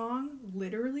 this song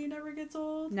literally never gets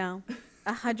old. No.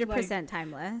 100%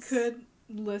 timeless. Could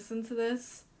listen to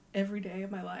this every day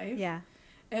of my life. Yeah.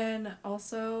 And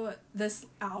also, this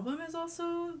album is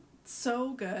also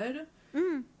so good.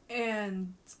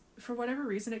 And for whatever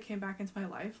reason, it came back into my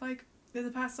life, like, in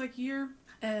the past, like, year.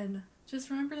 And just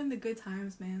remembering the good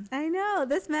times, man. I know.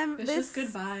 It's It's just good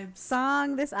vibes.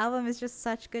 Song, this album is just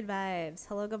such good vibes.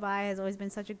 Hello Goodbye has always been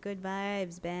such a good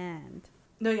vibes band.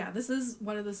 No, yeah, this is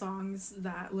one of the songs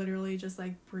that literally just,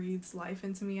 like, breathes life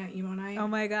into me at emo night. Oh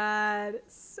my god.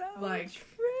 So Like,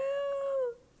 true.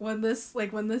 When this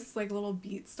little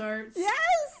beat starts. Yes!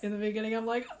 In the beginning, I'm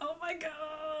like, oh my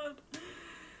god.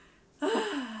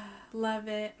 Love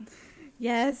it.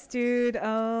 Yes, dude.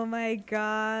 Oh my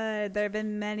god. There have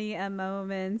been many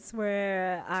moments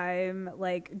where I'm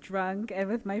like drunk and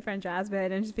with my friend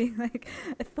Jasmine and just being like,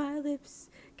 if my lips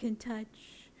can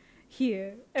touch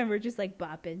here, and we're just like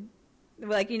bopping.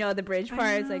 Like, you know, the bridge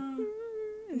part is like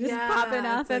just popping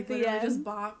off it's at like the end. just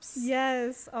bops.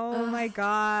 Yes. Oh my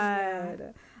god.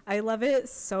 Yeah. I love it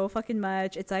so fucking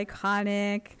much. It's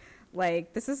iconic.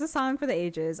 Like, this is a song for the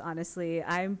ages, honestly.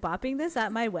 I'm bopping this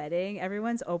at my wedding.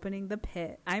 Everyone's opening the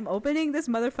pit. I'm opening this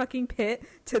motherfucking pit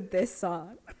to this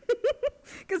song.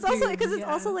 Because it's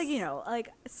also, like, you know, like,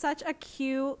 such a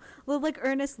cute little, like,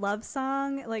 earnest love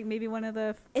song. Like, maybe one of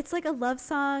the... It's, like, a love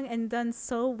song and done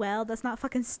so well that's not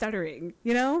fucking stuttering,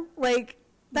 you know? Like,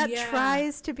 that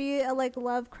tries to be a, like,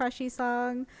 love crushy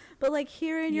song. But, like,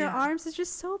 Here in Your Arms is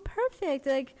just so perfect.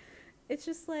 Like... It's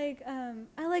just like,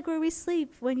 I like where we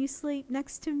sleep when you sleep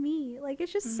next to me. Like,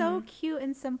 it's just so cute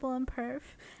and simple and perf.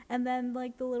 And then,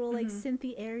 like, the little, like,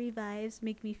 synthy, airy vibes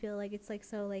make me feel like it's, like,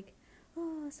 so, like,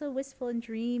 oh, so wistful and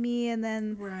dreamy. And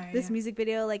then this music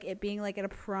video, like, it being, like, at a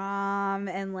prom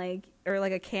and, like, or,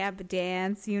 like, a camp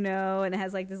dance, you know? And it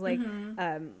has, like, this, like,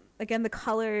 again, the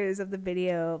colors of the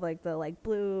video, like, the, like,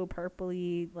 blue,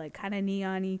 purpley, like, kind of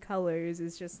neon-y colors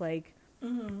is just, like,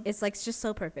 it's, like, it's just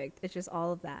so perfect. It's just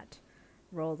all of that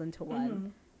rolled into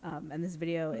one. And this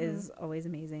video is always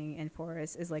amazing, and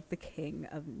Forrest is like the king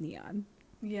of neon.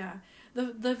 Yeah,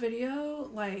 the video,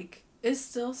 like, is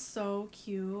still so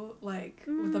cute. Like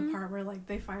with the part where like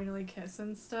they finally kiss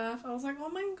and stuff. I was like, oh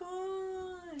my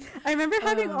god. I remember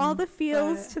having all the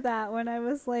feels but- to that when I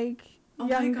was like Oh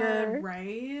younger. my god,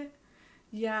 right?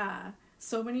 Yeah,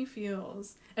 so many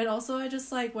feels. And also I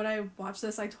just like when I watched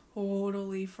this, I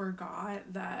totally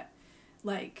forgot that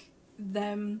like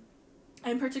them,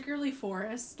 and particularly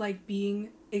Forrest, like being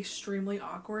extremely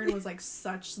awkward was like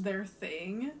such their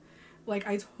thing. Like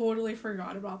I totally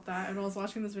forgot about that, and when I was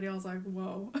watching this video I was like,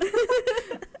 whoa.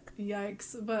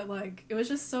 Yikes. But like it was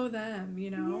just so them, you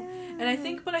know? Yeah. And I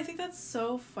think that's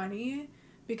so funny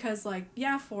because like,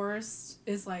 yeah, Forrest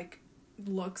is like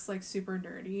looks like super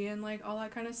nerdy and like all that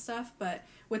kind of stuff, but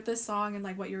with this song and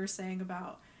like what you were saying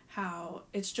about how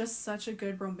it's just such a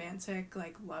good romantic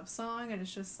like love song, and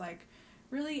it's just like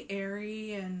really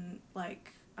airy and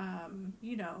like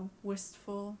you know,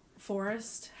 wistful.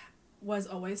 Forrest was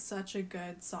always such a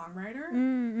good songwriter.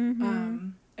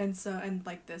 And so, and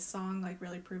like this song like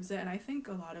really proves it, and I think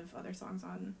a lot of other songs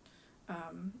on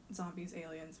zombies,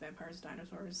 aliens, vampires,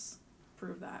 dinosaurs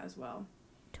prove that as well.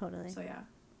 Totally. So yeah,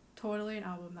 totally an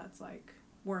album that's like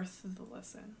worth the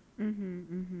listen.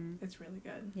 It's really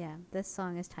good. Yeah, this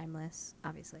song is timeless,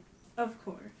 obviously. Of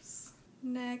course.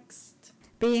 Next.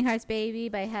 Beating Hearts Baby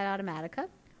by Head Automatica,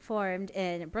 formed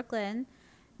in Brooklyn,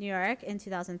 New York in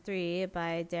 2003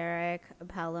 by Derek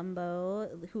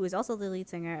Palumbo, who is also the lead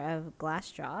singer of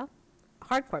Glassjaw, a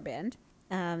hardcore band.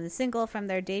 The single from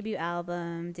their debut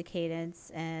album,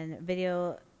 Decadence, and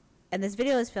this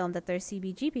video is filmed at their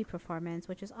CBGB performance,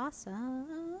 which is awesome.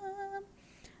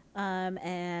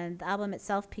 And the album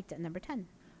itself peaked at number 10.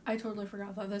 I totally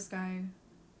forgot that this guy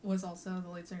was also the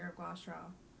lead singer of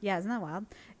Glassjaw. Yeah, isn't that wild?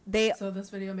 So this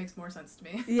video makes more sense to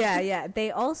me. Yeah. They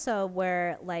also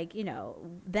were like, you know,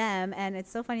 them, and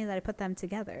it's so funny that I put them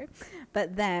together,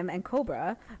 but them and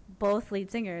Cobra, both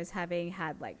lead singers, having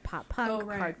had like pop punk,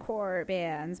 hardcore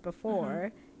bands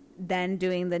before, then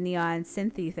doing the neon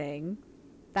synthy thing.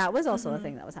 That was also a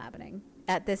thing that was happening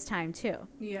at this time too.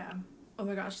 Yeah. Oh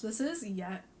my gosh, this is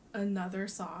yet another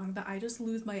song that I just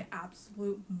lose my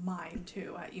absolute mind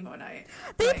to at emo night.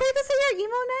 They like, played this at your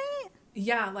emo night?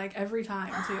 Yeah, like every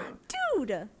time too.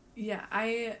 Dude. Yeah,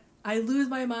 I lose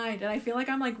my mind, and I feel like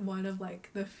I'm like one of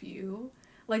like the few.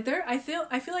 Like I feel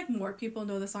like more people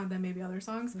know the song than maybe other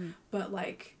songs, but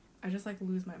like I just like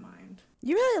lose my mind.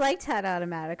 You really liked Head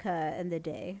Automatica in the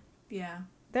day. Yeah.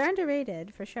 They're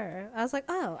underrated for sure. I was like,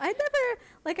 oh,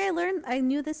 I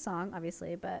knew this song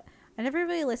obviously, but I never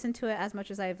really listened to it as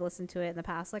much as I've listened to it in the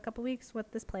past like couple weeks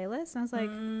with this playlist. And I was like,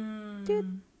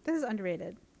 dude, this is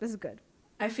underrated. This is good.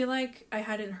 I feel like I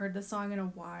hadn't heard the song in a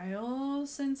while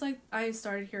since like I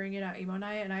started hearing it at emo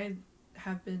night, and I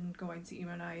have been going to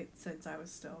emo night since I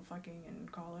was still fucking in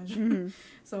college.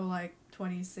 So like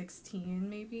 2016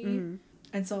 maybe.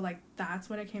 And so like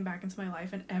that's when it came back into my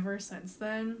life, and ever since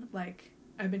then like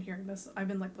I've been hearing this, I've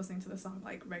been like listening to the song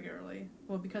like regularly,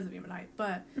 well because of emo night,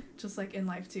 but just like in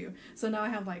life too. So now I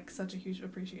have like such a huge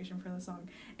appreciation for the song.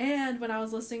 And when I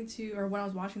was listening to, or when I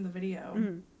was watching the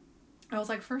video, I was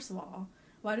like, first of all,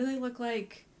 why do they look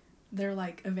like they're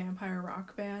like a vampire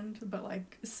rock band but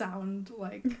like sound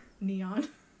like neon?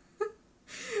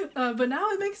 But now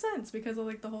it makes sense because of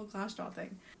like the whole Glassjaw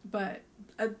thing. But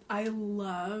I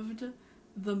loved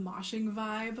the moshing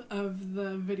vibe of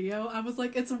the video. I was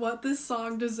like, it's what this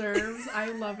song deserves.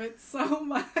 I love it so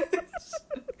much.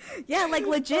 Yeah, like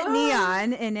legit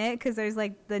neon in it, because there's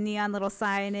like the neon little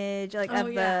signage like of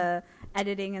the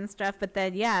editing and stuff. But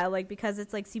then like because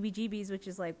it's like CBGB's, which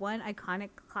is like one iconic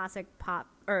classic pop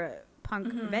or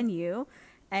punk venue,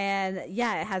 and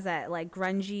it has that like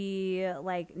grungy,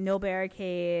 like no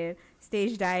barricade,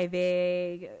 stage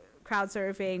diving, crowd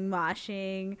surfing,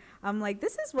 moshing. I'm like,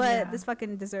 this is what this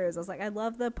fucking deserves. I was like, I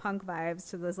love the punk vibes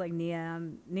to this like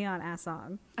neon ass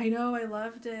song. I know, I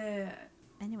loved it.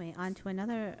 Anyway, on to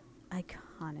another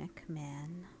iconic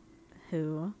man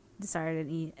who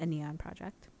started a neon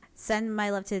project. Send My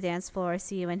Love to the Dance Floor,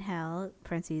 See You in Hell,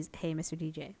 parentheses, Hey Mr.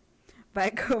 DJ, by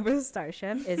Cobra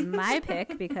Starship is my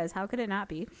pick because how could it not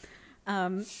be?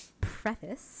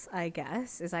 Preface, I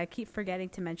guess, is I keep forgetting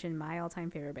to mention my all-time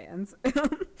favorite bands.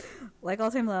 Like All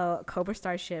Time Low, Cobra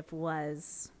Starship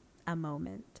was a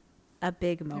moment, a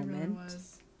big moment, it really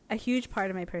was. A huge part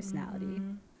of my personality.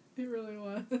 It really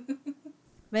was.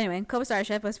 But anyway, Cobra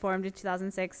Starship was formed in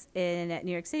 2006 in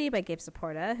New York City by Gabe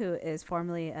Saporta, who is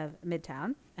formerly of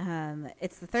Midtown.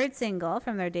 It's the third single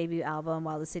from their debut album,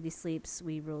 While the City Sleeps,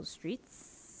 We Rule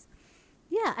Streets.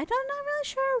 Yeah, I'm not really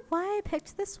sure why I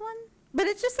picked this one, but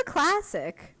it's just a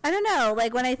classic. I don't know,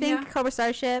 like when I think Cobra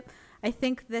Starship, I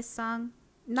think this song,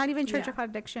 not even Church of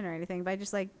Contradiction or anything, but I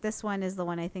just like, this one is the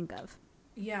one I think of.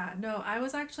 Yeah, no, I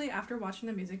was actually, after watching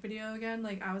the music video again,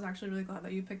 like, I was actually really glad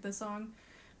that you picked this song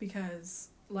because,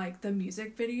 like, the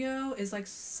music video is, like,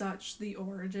 such the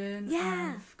origin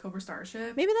of Cobra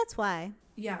Starship. Maybe that's why.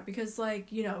 Yeah, because,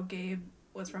 like, you know, Gabe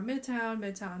was from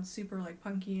Midtown, super, like,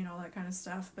 punky and all that kind of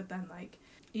stuff, but then, like,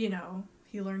 you know,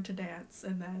 he learned to dance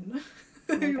and then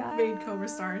made Cobra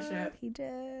Starship. He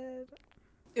did.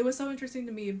 It was so interesting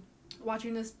to me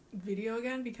watching this video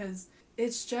again because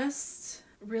it's just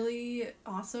really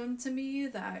awesome to me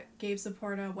that Gabe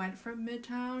Saporta went from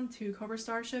Midtown to Cobra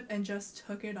Starship and just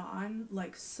took it on,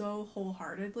 like, so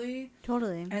wholeheartedly.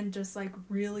 Totally. And just, like,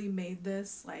 really made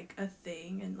this, like, a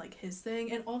thing and, like, his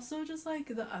thing. And also just,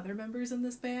 like, the other members in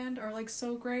this band are, like,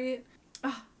 so great.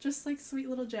 Just, like, sweet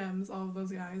little gems, all of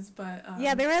those guys. But,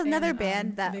 yeah, there was another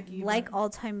band that, Vicky, like,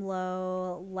 All Time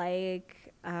Low,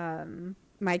 like,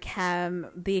 My Chem,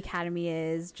 The Academy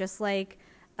is, just, like,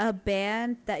 a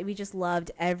band that we just loved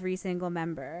every single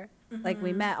member. Mm-hmm. Like,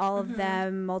 we met all of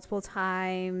them multiple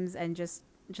times and just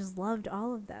loved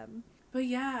all of them. But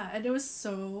yeah, and it was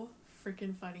so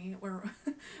freaking funny where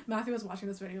Matthew was watching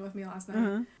this video with me last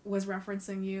night, was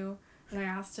referencing you, and I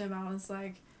asked him, I was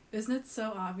like, isn't it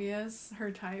so obvious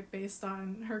her type based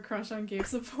on her crush on Gabe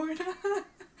Saporta?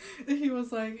 And he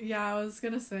was like, yeah, I was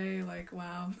gonna say, like,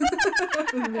 wow.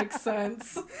 It makes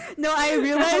sense. No, I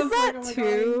realized that like,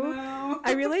 too. God, no.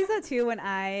 I realized that too when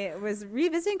I was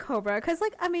revisiting Cobra, because,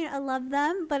 like, I mean, I love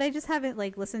them, but I just haven't,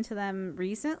 like, listened to them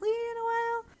recently in a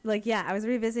while. Like, yeah, I was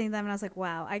revisiting them and I was like,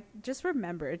 wow, I just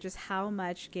remembered just how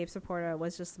much Gabe Saporta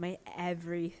was just my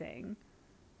everything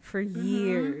for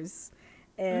years.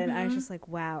 And I was just like,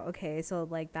 wow, okay, so,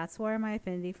 like, that's where my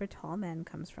affinity for tall men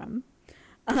comes from.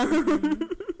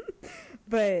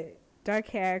 But dark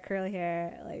hair, curly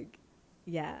hair, like,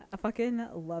 yeah, I fucking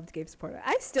loved Gabe Saporta.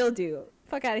 I still do.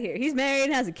 Fuck out of here. He's married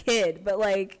and has a kid, but,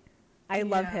 like, I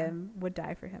love him. Would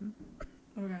die for him.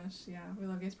 Oh gosh, yeah, we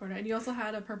love Gabe Saporta. And you also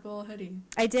had a purple hoodie.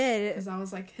 I did. Because that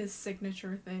was, like, his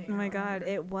signature thing. Oh my god,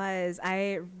 it was.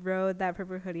 I rode that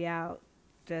purple hoodie out.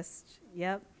 Just,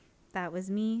 yep, that was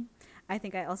me. I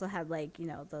think I also had, like, you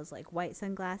know, those, like, white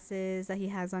sunglasses that he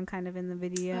has on kind of in the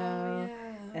video. Oh, yeah.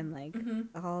 And, like,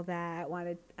 all that.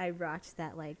 I rocked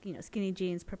that, like, you know, skinny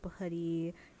jeans, purple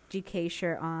hoodie, GK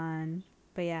shirt on.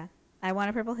 But, yeah, I want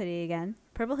a purple hoodie again.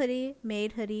 Purple hoodie,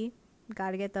 made hoodie.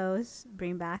 Gotta get those.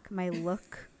 Bring back my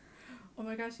look. Oh,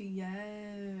 my gosh,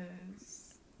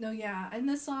 yes. No, yeah. And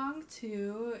the song,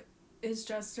 too, is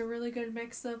just a really good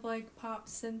mix of, like, pop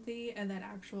synthy and then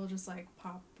actual just, like,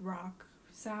 pop rock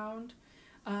sound.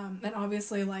 And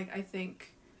obviously, like, I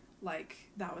think, like,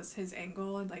 that was his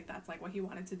angle and, like, that's, like, what he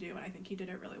wanted to do, and I think he did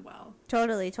it really well.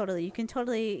 Totally. You can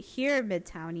totally hear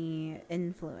Midtown-y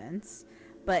influence,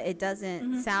 but it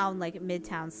doesn't sound like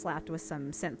Midtown slapped with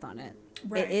some synth on it.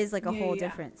 Right. It is, like, a whole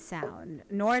different sound.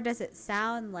 Nor does it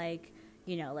sound like,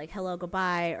 you know, like Hello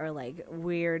Goodbye or, like,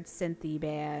 weird synthy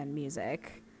band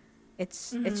music.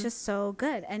 It's just so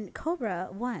good. And Cobra,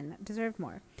 one, deserved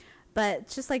more. But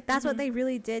just, like, that's what they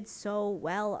really did so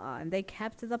well on. They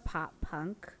kept the pop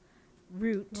punk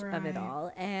root of it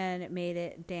all and made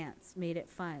it dance, made it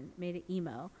fun, made it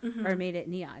emo, or made it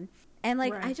neon. And,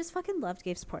 like, I just fucking loved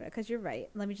Gabe Saporta, because you're right.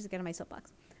 Let me just get on my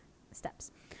soapbox.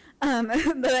 Steps.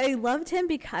 But I loved him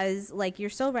because, like, you're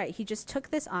so right. He just took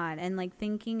this on and, like,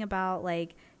 thinking about,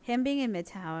 like, him being in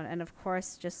Midtown and, of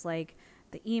course, just, like,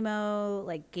 the emo,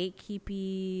 like,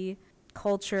 gatekeepy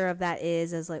culture of that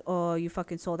is like, oh, you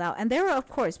fucking sold out. And there were, of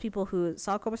course, people who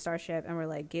saw Cobra Starship and were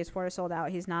like, Gabe Saporta sold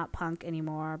out, he's not punk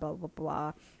anymore, blah blah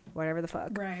blah, whatever the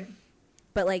fuck. Right.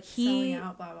 But, like, he selling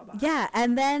out, blah blah blah. Yeah,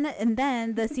 and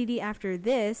then the CD after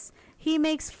this, he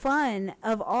makes fun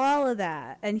of all of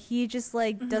that, and he just,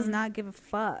 like, does not give a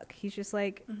fuck. He's just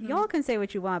like, y'all can say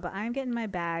what you want, but I'm getting my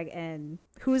bag, and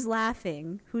who's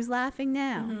laughing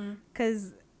now?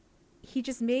 Because he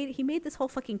made this whole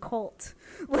fucking cult.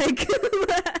 Like,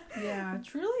 yeah,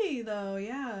 truly though,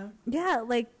 yeah. Yeah,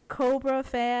 like, Cobra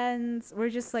fans were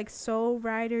just, like, so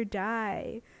ride or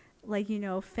die. Like, you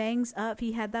know, fangs up,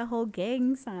 he had that whole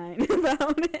gang sign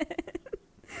about it.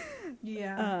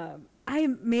 Yeah. I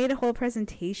made a whole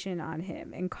presentation on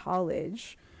him in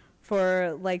college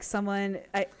for, like,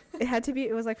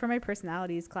 it was like for my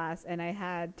personalities class, and I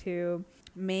had to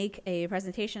make a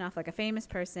presentation off, like, a famous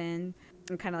person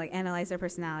and kind of, like, analyze their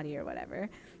personality or whatever.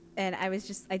 And I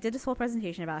did this whole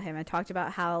presentation about him and talked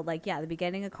about how, like, yeah, the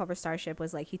beginning of Cobra Starship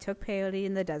was, like, he took peyote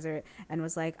in the desert and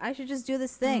was like, I should just do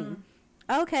this thing.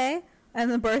 Okay. And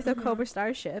the birth of Cobra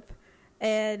Starship.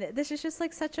 And this is just,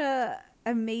 like, such a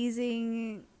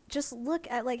amazing, just look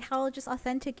at, like, how just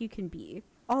authentic you can be.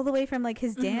 all the way from like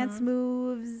his dance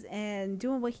moves and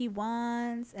doing what he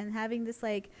wants and having this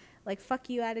like fuck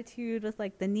you attitude with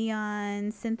like the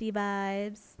neon synthy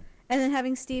vibes, and then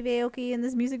having Steve Aoki in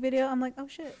this music video. I'm like, oh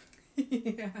shit.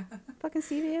 Yeah. Fucking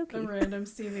Steve Aoki. A random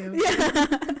Steve Aoki.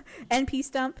 Yeah. NP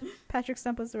Stump. Patrick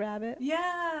Stump was the rabbit.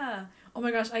 Yeah. Oh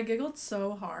my gosh, I giggled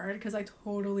so hard because I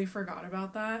totally forgot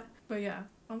about that. But yeah.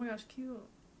 Oh my gosh, cute.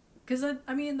 Because,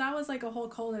 I mean, that was, like, a whole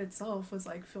cult in itself was,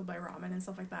 like, Fueled by Ramen and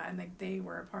stuff like that. And, like, they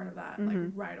were a part of that, like,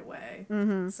 right away.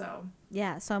 So.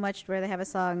 Yeah, so much where they have a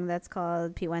song that's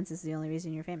called Pete Wentz is the Only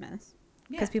Reason You're Famous.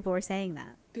 Because people were saying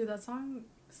that. Dude, that song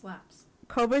slaps.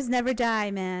 Cobras never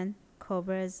die, man.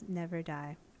 Cobras never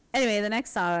die. Anyway, the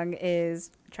next song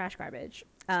is Trash Garbage.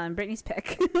 Brittany's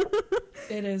pick.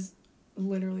 It is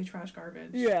literally trash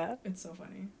garbage. Yeah. It's so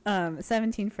funny.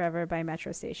 17 Forever by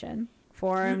Metro Station.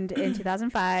 Formed in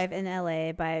 2005 in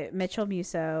LA by Mitchell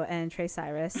Musso and Trey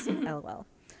Cyrus. LOL.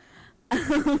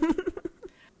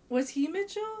 Was he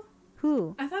Mitchell?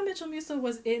 Who? I thought Mitchell Musso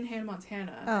was in Hannah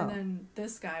Montana. Oh. And then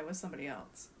this guy was somebody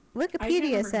else.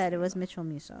 Wikipedia said it was Mitchell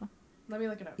Musso. Let me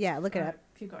look it up. Yeah, look it up.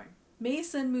 Keep going.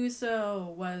 Mason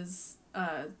Musso was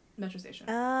Metro Station.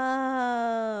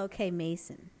 Oh, okay.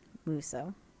 Mason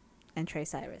Musso and Trey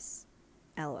Cyrus.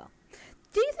 LOL.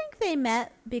 Do you think they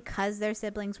met because their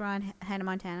siblings were on Hannah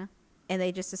Montana? And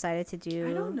they just decided to do...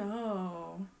 I don't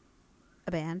know.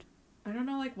 A band? I don't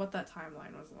know, like, what that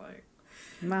timeline was like.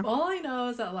 No. All I know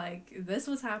is that, like, this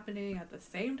was happening at the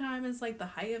same time as, like, the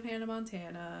height of Hannah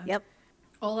Montana. Yep.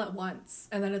 All at once.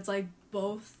 And then it's, like,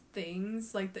 both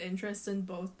things, like, the interest in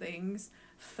both things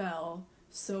fell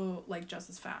so, like, just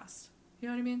as fast. You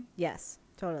know what I mean? Yes,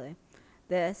 totally.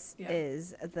 This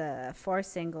is the fourth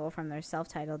single from their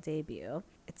self-titled debut.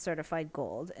 It's certified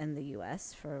gold in the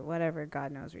U.S. for whatever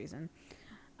God knows reason.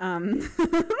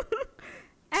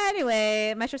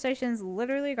 Anyway, Metro Station's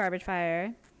literally garbage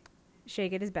fire.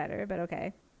 Shake It is better, but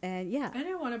okay. And yeah. I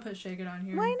didn't want to put Shake It on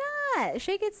here. Why not?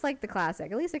 Shake It's like the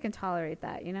classic. At least I can tolerate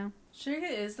that, you know? Shake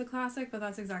It is the classic, but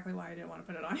that's exactly why I didn't want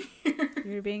to put it on here.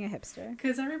 You're being a hipster.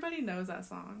 Because everybody knows that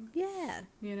song. Yeah.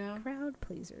 You know? Crowd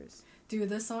pleasers. Dude,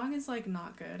 this song is, like,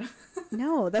 not good.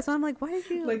 No, that's why I'm like, why did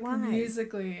you... Like, why?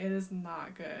 musically, it is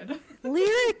not good.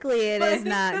 Lyrically, it is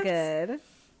not good.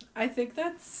 I think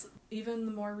that's even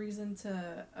the more reason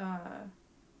to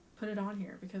put it on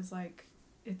here. Because, like,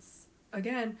 it's,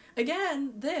 again,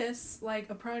 this, like,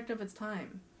 a product of its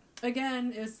time.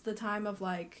 Again, it's the time of,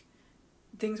 like,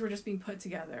 things were just being put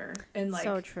together. And, like...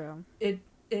 So true. It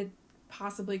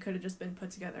possibly could have just been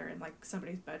put together in, like,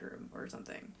 somebody's bedroom or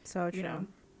something. So true. You know?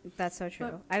 That's so true.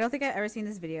 But, I don't think I've ever seen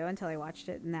this video until I watched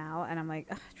it now, and I'm like,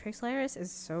 ugh, Trey Cyrus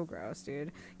is so gross,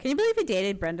 dude. Can you believe he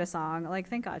dated Brenda Song? Like,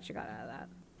 thank God she got out of that.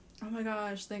 oh my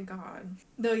gosh, thank God.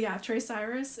 Though, yeah, Trey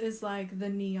Cyrus is, like, the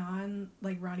neon,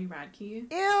 like, Ronnie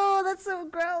Radke. Ew, that's so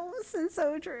gross and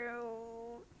so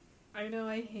true. I know,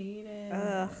 I hate it.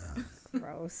 Ugh,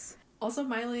 gross. Also,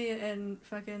 Miley and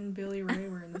fucking Billy Ray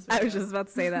were in this video. I was just about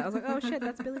to say that. I was like, oh shit,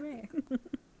 that's Billy Ray.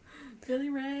 Billy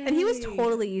Ray. And he was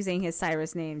totally using his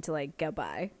Cyrus name to, like, get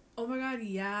by. Oh my God,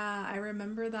 yeah, I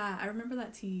remember that. I remember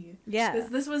that tea. Yeah.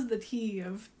 This was the tea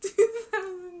of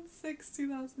 2006,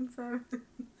 2007.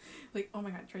 Like, oh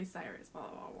my God, Trey Cyrus, blah,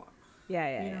 blah, blah.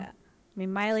 Yeah. You know? I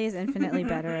mean, Miley is infinitely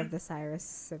better of the Cyrus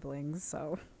siblings,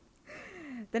 so.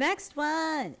 The next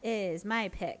one is my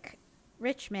pick.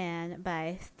 Rich Man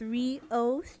by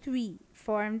 303.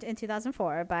 Formed in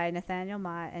 2004 by Nathaniel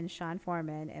Mott and Sean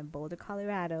Foreman in Boulder,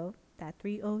 Colorado. That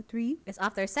 303 is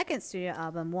off their second studio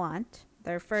album, Want.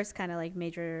 Their first kind of like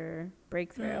major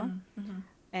breakthrough. Mm-hmm.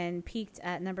 And peaked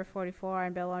at number 44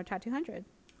 on Billboard Top 200.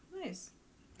 Nice.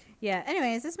 Yeah,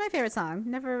 anyways, this is my favorite song.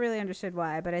 Never really understood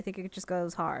why, but I think it just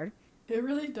goes hard. It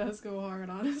really does go hard,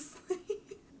 honestly.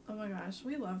 Oh my gosh,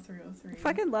 we love 303.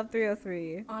 Fucking love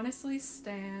 303. Honestly,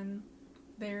 Stan,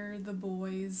 they're the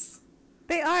boys.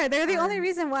 They are. They're the only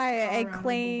reason why I Colorado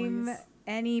claim boys.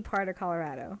 any part of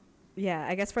Colorado. Yeah,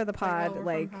 I guess for the pod, we're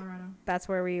like, from Colorado. that's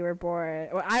where we were born.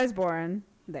 Well, I was born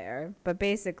there, but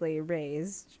basically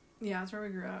raised. Yeah, that's where we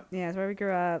grew up. Yeah, that's where we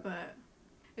grew up. But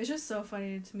it's just so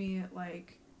funny to me,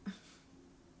 like,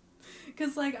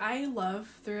 because, like, I love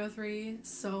 303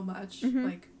 so much,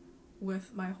 like,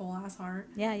 with my whole ass heart.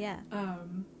 Yeah.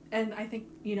 And I think,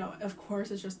 you know, of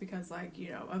course it's just because, like, you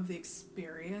know, of the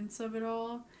experience of it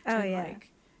all. Oh, and, yeah.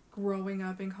 like, growing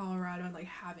up in Colorado and, like,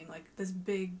 having, like, this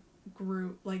big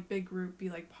group be,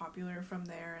 like, popular from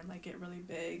there and, like, get really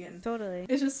big. And Totally.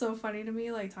 it's just so funny to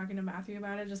me, like, talking to Matthew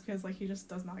about it just because, like, he just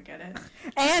does not get it.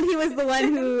 And he was the one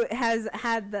who has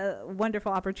had the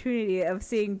wonderful opportunity of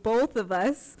seeing both of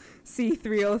us see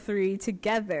 303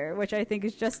 together, which I think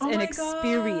is just an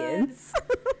experience.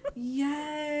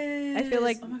 Yes. I feel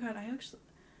like, oh my god, I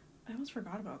almost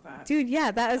forgot about that. dude,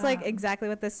 yeah, that is like exactly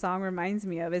what this song reminds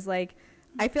me of. Is like,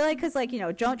 I feel like, because like, you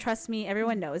know, Don't Trust Me,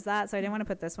 everyone knows that, so I didn't want to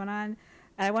put this one on.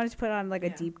 And I wanted to put on like a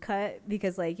deep cut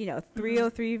because, like, you know,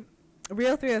 303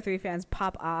 real 303 fans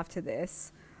pop off to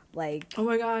this, like, oh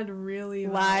my god, really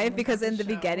live, because in the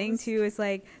beginning too it's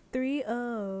like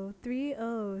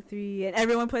 30303 and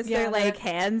everyone puts their like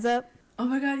hands up. Oh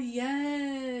my god,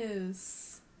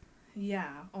 yes.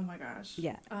 Yeah, oh my gosh.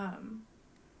 Yeah.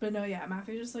 But no, yeah,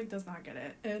 Matthew just like does not get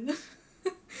it. And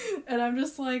and I'm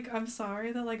just like, I'm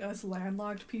sorry that like us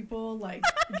landlocked people like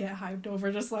get hyped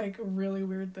over just like really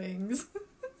weird things.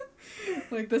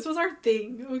 Like, this was our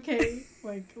thing, okay?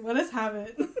 Like, let us have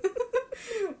it.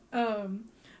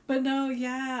 But no,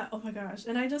 yeah, oh my gosh.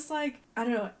 And I just like, I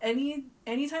don't know,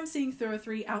 anytime seeing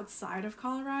 303 outside of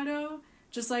Colorado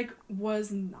just like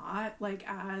was not like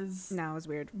as, no, it was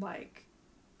weird, like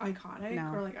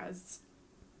iconic, or like as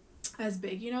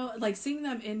big, you know, like seeing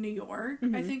them in New York,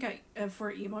 I think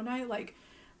for emo night like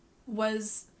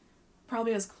was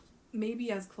probably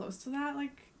maybe as close to that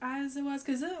like as it was,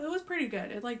 because it was pretty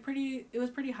good. It was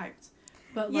pretty hyped.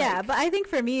 But like, yeah, but I think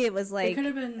for me it was like, it could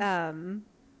have been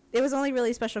it was only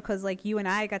really special because like you and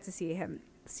I got to see them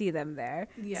there.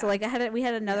 Yeah. So like we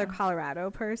had another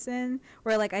Colorado person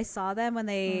where like I saw them when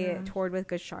they toured with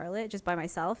Good Charlotte just by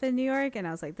myself in New York, and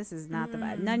I was like, this is not the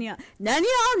vibe. None y'all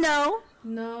know.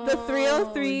 No. The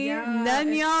 303.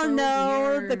 None y'all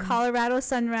know weird. The Colorado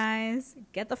Sunrise.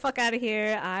 Get the fuck out of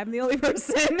here. I'm the only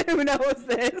person who knows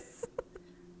this.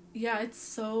 Yeah, it's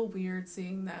so weird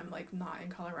seeing them like not in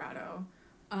Colorado.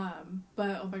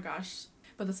 But oh my gosh.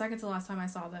 But the second to last time I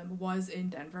saw them was in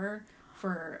Denver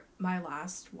for my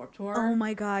last Warped Tour. Oh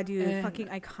my god, dude. And fucking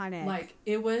iconic. Like,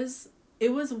 it was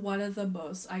one of the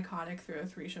most iconic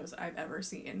 303 shows I've ever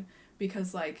seen,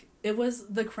 because like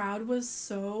the crowd was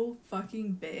so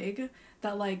fucking big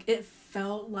that like it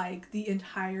felt like the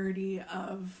entirety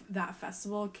of that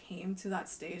festival came to that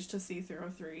stage to see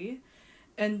 303.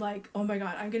 And like, oh my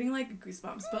god, I'm getting like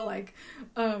goosebumps, but like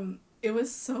it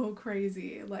was so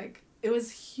crazy. Like, it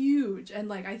was huge. And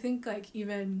like I think like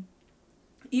even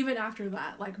after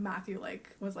that, like Matthew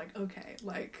like was like, okay,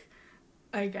 like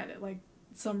I get it, like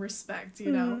some respect,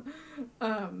 you know.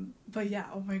 But yeah,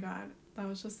 oh my god, that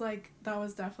was just like, that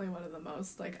was definitely one of the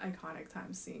most like iconic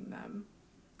times seeing them,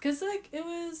 because like it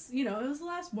was, you know, it was the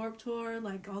last Warped Tour,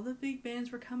 like all the big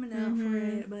bands were coming out for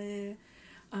it,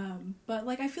 but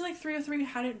like I feel like 303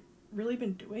 hadn't really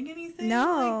been doing anything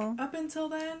like up until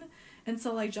then. And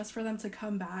so, like, just for them to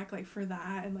come back, like, for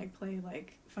that and, like, play,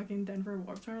 like, fucking Denver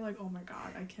Warped Tour, like, oh my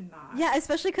god, I cannot. Yeah,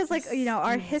 especially because, like, you know,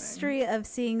 our history of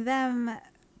seeing them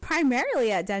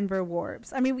primarily at Denver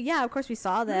Warps. I mean, yeah, of course we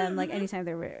saw them, like, anytime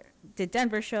they did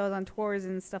Denver shows on tours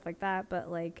and stuff like that,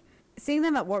 but, like, seeing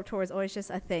them at Warped Tour is always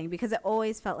just a thing, because it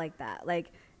always felt like that.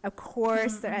 Like, of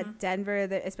course, they're at Denver,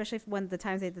 especially when the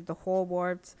times they did the whole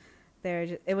Warped,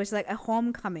 it was, like, a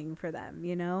homecoming for them,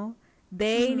 you know?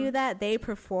 They knew that. They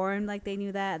performed like they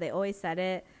knew that. They always said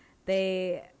it.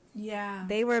 They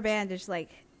were a band just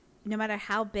like, no matter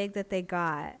how big that they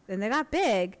got, and they got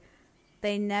big,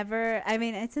 they never, I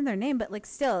mean, it's in their name, but like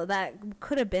still, that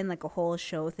could have been like a whole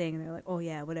show thing. They're like, oh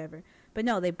yeah, whatever. But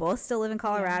no, they both still live in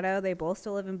Colorado. They both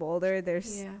still live in Boulder. They're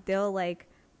still like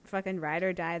fucking ride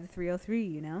or die the 303,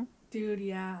 you know? Dude,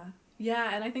 yeah.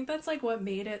 Yeah, and I think that's like what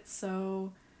made it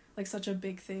so like such a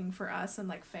big thing for us and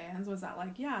like fans, was that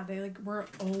like, yeah, they like were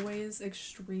always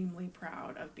extremely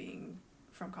proud of being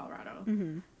from Colorado.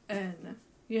 And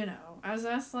you know, as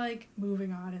us like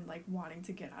moving on and like wanting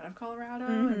to get out of Colorado,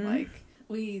 and like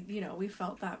we, you know, we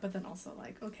felt that, but then also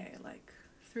like, okay, like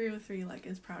 303 like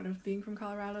is proud of being from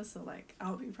Colorado, so like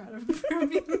I'll be proud of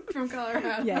being from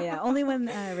Colorado. Yeah, only when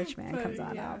Rich Man comes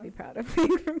on, I'll be proud of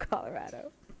being from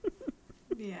Colorado.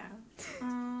 Yeah.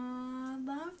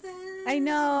 Love this. I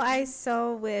know. I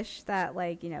so wish that,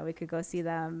 like, you know, we could go see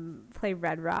them play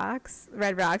Red Rocks.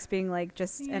 Red Rocks being, like,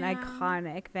 just an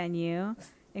iconic venue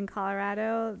in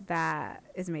Colorado. That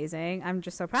is amazing. I'm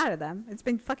just so proud of them. It's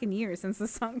been fucking years since the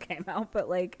song came out, but,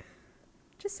 like,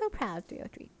 just so proud of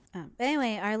 303. But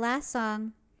anyway, our last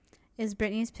song is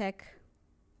Brittany's pick,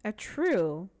 a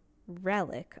true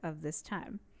relic of this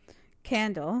time.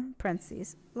 Candle,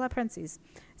 parentheses,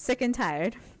 Sick and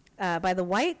Tired, by the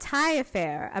White Tie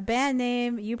Affair, a band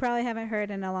name you probably haven't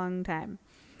heard in a long time.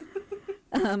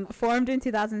 Formed in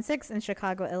 2006 in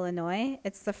Chicago, Illinois.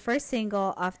 It's the first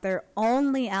single off their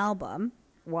only album,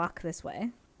 Walk This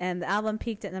Way. And the album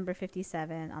peaked at number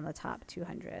 57 on the top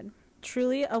 200.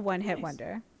 Truly a one-hit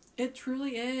wonder. It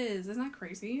truly is. Isn't that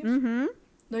crazy?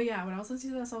 No, yeah, when I was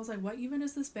listening to this, I was like, what even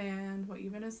is this band? What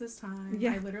even is this time?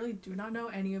 Yeah. I literally do not know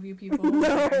any of you people. No.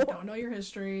 Like, I don't know your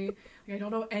history. Like, I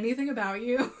don't know anything about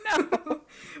you. No.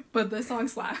 But this song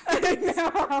slaps.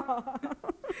 No.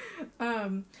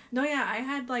 No, yeah, I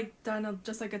had, like, done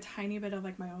just, like, a tiny bit of,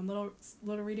 like, my own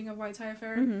little reading of White Tie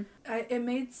Affair. Mm-hmm. It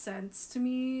made sense to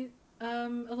me a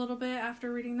little bit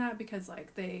after reading that because,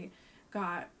 like, they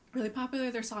got really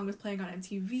popular. Their song was playing on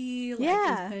MTV, like, it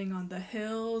was playing on The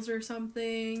Hills or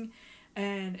something,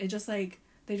 and it just, like,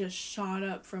 they just shot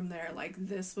up from there. Like,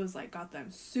 this was, like, got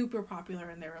them super popular,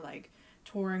 and they were, like,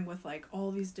 touring with, like,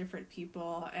 all these different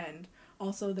people, and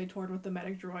also they toured with the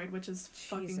Medic Droid, which is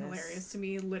fucking hilarious to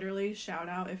me. Literally, shout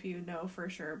out if you know For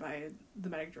Sure by the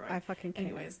Medic Droid. I fucking can't.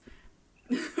 Anyways.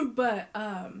 but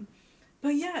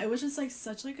yeah, it was just, like,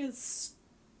 such, like,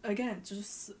 again,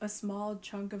 just a small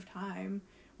chunk of time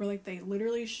where, like, they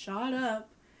literally shot up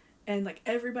and, like,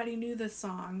 everybody knew this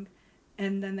song,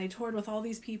 and then they toured with all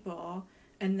these people,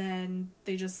 and then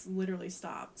they just literally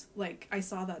stopped. Like, I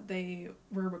saw that they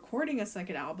were recording a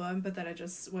second album, but then it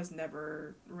just was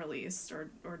never released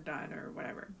or done or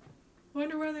whatever.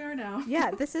 Wonder where they are now. Yeah,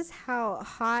 this is how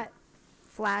hot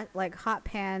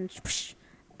pan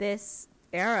this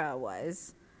era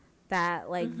was. That,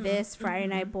 like, this Friday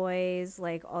Night Boys,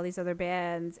 like, all these other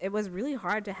bands, it was really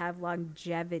hard to have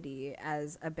longevity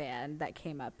as a band that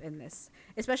came up in this,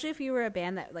 especially if you were a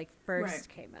band that, like, first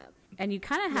came up. And you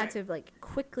kind of had to, like,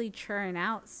 quickly churn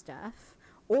out stuff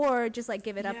or just, like,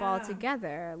 give it up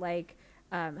altogether. Like,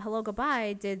 Hello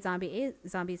Goodbye did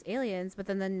Zombies Aliens, but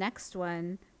then the next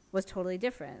one was totally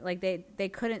different. Like, they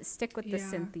couldn't stick with the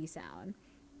synthy sound.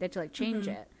 They had to, like, change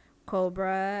it.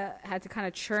 Cobra had to kind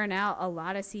of churn out a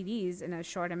lot of CDs in a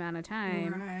short amount of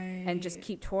time and just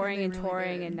keep touring and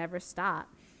touring and never stop.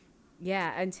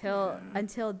 Yeah,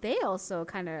 until they also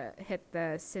kind of hit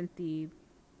the synthy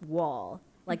wall.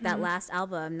 Like that last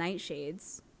album,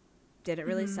 Nightshades, didn't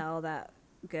really sell that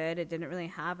good. It didn't really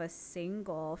have a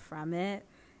single from it.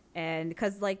 And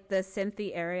because, like, the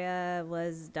synthy area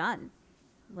was done.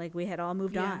 Like, we had all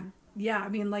moved on. Yeah, I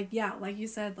mean, like you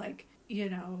said, like, you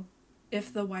know,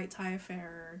 if the White Tie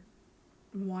Affair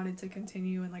wanted to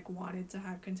continue and, like, wanted to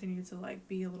have continued to, like,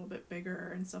 be a little bit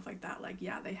bigger and stuff like that, like,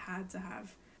 yeah, they had to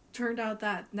have turned out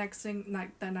that next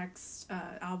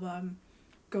album,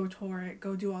 go tour it,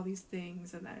 go do all these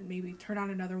things, and then maybe turn on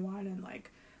another one and,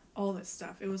 like, all this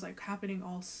stuff. It was, like, happening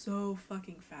all so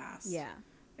fucking fast. Yeah.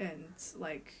 And,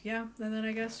 like, yeah, and then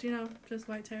I guess, you know, just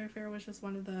White Tie Affair was just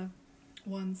one of the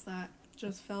ones that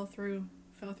just fell through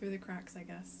the cracks, I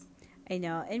guess. I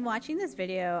know. In watching this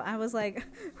video, I was like,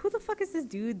 who the fuck is this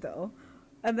dude, though?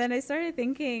 And then I started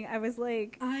thinking, I was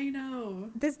like... I know.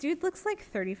 This dude looks like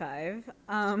 35.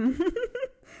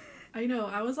 I know.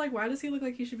 I was like, why does he look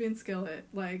like he should be in Skillet?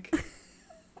 Like...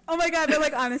 Oh my god, but,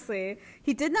 like, honestly.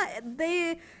 He did not...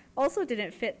 They also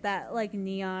didn't fit that, like,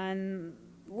 neon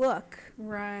look.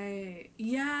 Right.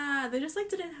 Yeah, they just, like,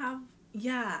 didn't have...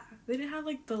 Yeah. They didn't have,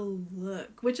 like, the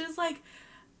look. Which is, like...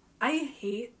 I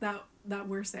hate that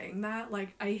we're saying that.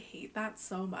 Like, I hate that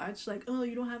so much. Like, oh,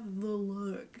 you don't have the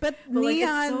look. But neon, like,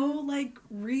 it's so, like,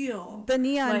 real. The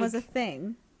neon, like, was a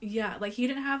thing. Yeah, like, he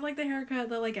didn't have, like, the haircut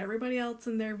that, like, everybody else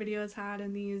in their videos had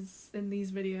in these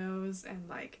videos, and,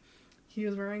 like, he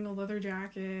was wearing a leather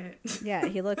jacket. Yeah,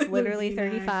 he looks literally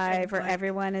 35, where, like,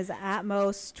 everyone is at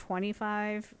most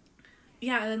 25.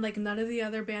 Yeah, and then, like, none of the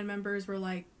other band members were,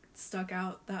 like, stuck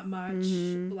out that much.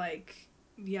 Like,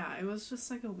 yeah, it was just,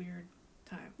 like, a weird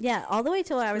time. Yeah, all the way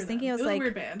till I was thinking, I was like, a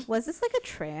weird band. Was this like a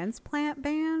transplant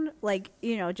band? Like,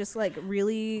 you know, just like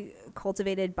really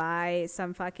cultivated by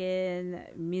some fucking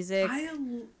music.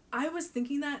 I was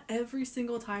thinking that every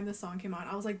single time the song came on.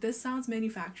 I was like, this sounds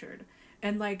manufactured.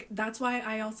 And, like, that's why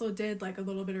I also did, like, a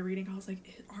little bit of reading. I was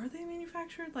like, are they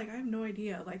manufactured? Like, I have no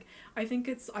idea. Like,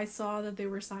 I saw that they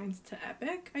were signed to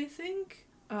Epic, I think,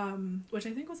 which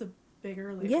I think was a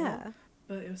bigger label. Yeah.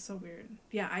 But it was so weird.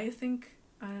 Yeah, I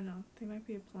don't know, they might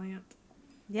be a plant.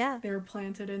 Yeah. They were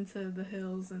planted into the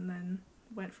hills and then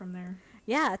went from there.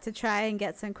 Yeah, to try and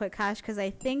get some quick cash, because I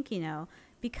think, you know,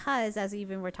 because as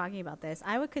even we're talking about this,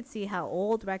 I could see how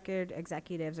old record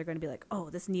executives are going to be like, oh,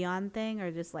 this neon thing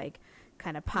or just, like,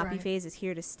 kind of poppy phase is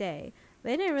here to stay.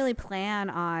 They didn't really plan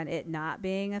on it not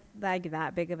being like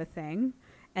that big of a thing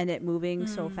and it moving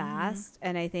so fast.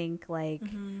 And I think, like,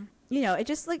 you know, it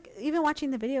just, like, even watching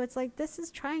the video, it's like, this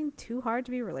is trying too hard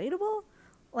to be relatable.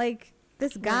 Like,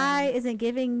 this guy isn't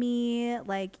giving me,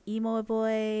 like, emo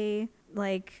boy,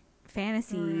 like,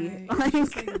 fantasy.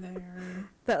 Like,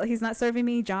 that he's not serving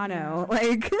me Jono.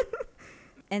 Like,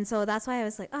 and so that's why I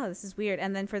was like, oh, this is weird.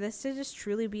 And then for this to just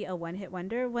truly be a one-hit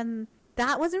wonder when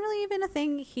that wasn't really even a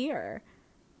thing here.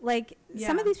 Like,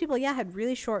 some of Yeah. these people, had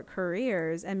really short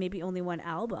careers and maybe only one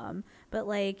album. But,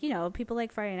 like, people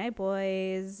like Friday Night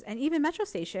Boys and even Metro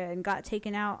Station got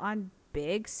taken out on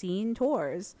big scene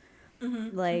tours.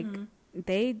 Mm-hmm. Like, Mm-hmm.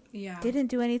 they Yeah. didn't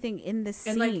do anything in the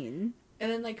And, like, scene.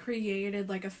 and then, like, created,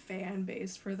 like, a fan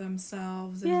base for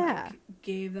themselves and, Yeah. like,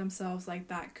 gave themselves, like,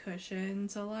 that cushion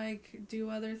to, like, do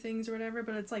other things or whatever.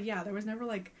 But it's like, yeah, there was never,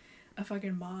 like, a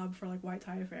fucking mob for, like, White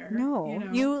Tie Affair. No. You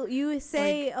know? You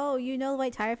say, Like, oh, you know the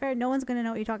White Tie Affair? No one's going to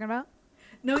know what you're talking about.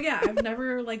 no, yeah, I've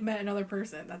never, like, met another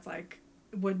person that's, like,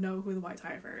 would know who the White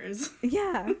Tie Affair is.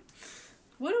 Yeah.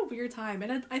 What a weird time.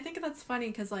 And I think that's funny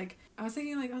because, like, I was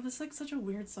thinking, like, oh, this is, like, such a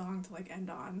weird song to, like, end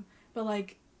on. But,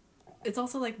 like, it's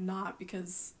also, like, not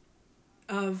because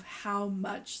of how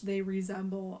much they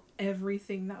resemble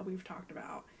everything that we've talked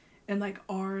about and, like,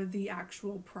 are the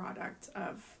actual product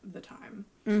of the time.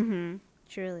 Mm-hmm.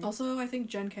 Truly. Also, I think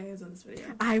Jen K is in this video.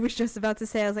 I was just about to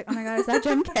say, I was like, oh my god, is that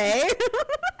Jen K?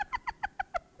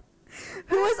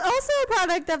 Who was also a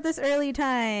product of this early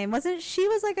time. Wasn't she?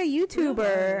 Was like a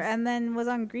YouTuber and then was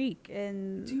on Greek,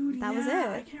 and Dude, that was it.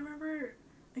 I can't remember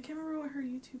what her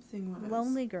YouTube thing was.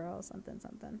 Lonely Girl, something.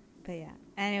 But yeah.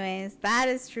 Anyways, that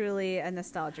is truly a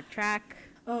nostalgic track.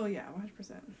 Oh yeah,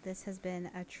 100%. This has been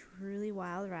a truly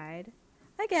wild ride.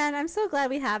 Again, I'm so glad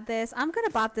we have this. I'm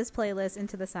gonna bop this playlist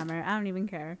into the summer. I don't even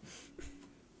care.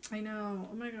 I know.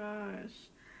 Oh my gosh.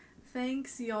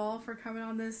 Thanks, y'all, for coming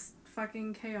on this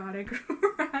fucking chaotic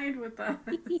ride with us.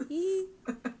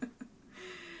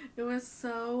 It was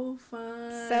so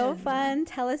fun. So fun.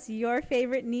 Tell us your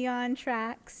favorite neon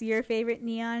tracks, your favorite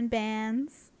neon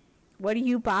bands. What are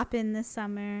you bopping this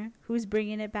summer? Who's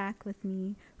bringing it back with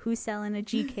me? Who's selling a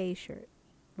GK shirt?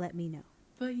 Let me know.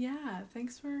 But yeah,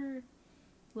 thanks for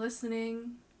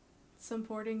listening,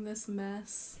 supporting this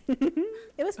mess.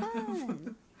 It was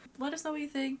fun. Let us know what you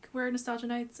think. We're Nostalgia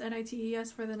Nights,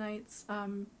 NITES for the nights,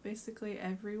 basically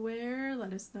everywhere.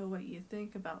 Let us know what you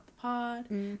think about the pod,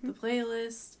 the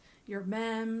playlist, your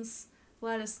memes.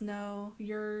 Let us know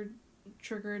your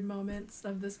triggered moments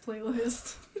of this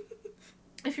playlist.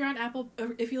 If you're on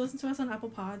if you listen to us on Apple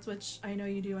Pods, which I know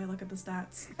you do, I look at the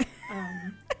stats,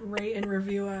 rate and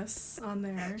review us on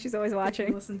there. She's always watching. If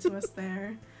you listen to us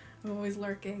there. I'm always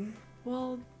lurking.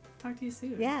 We'll talk to you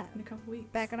soon. Yeah. In a couple weeks.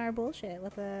 Back on our bullshit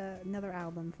with another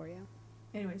album for you.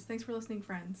 Anyways, thanks for listening,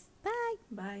 friends. Bye.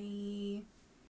 Bye.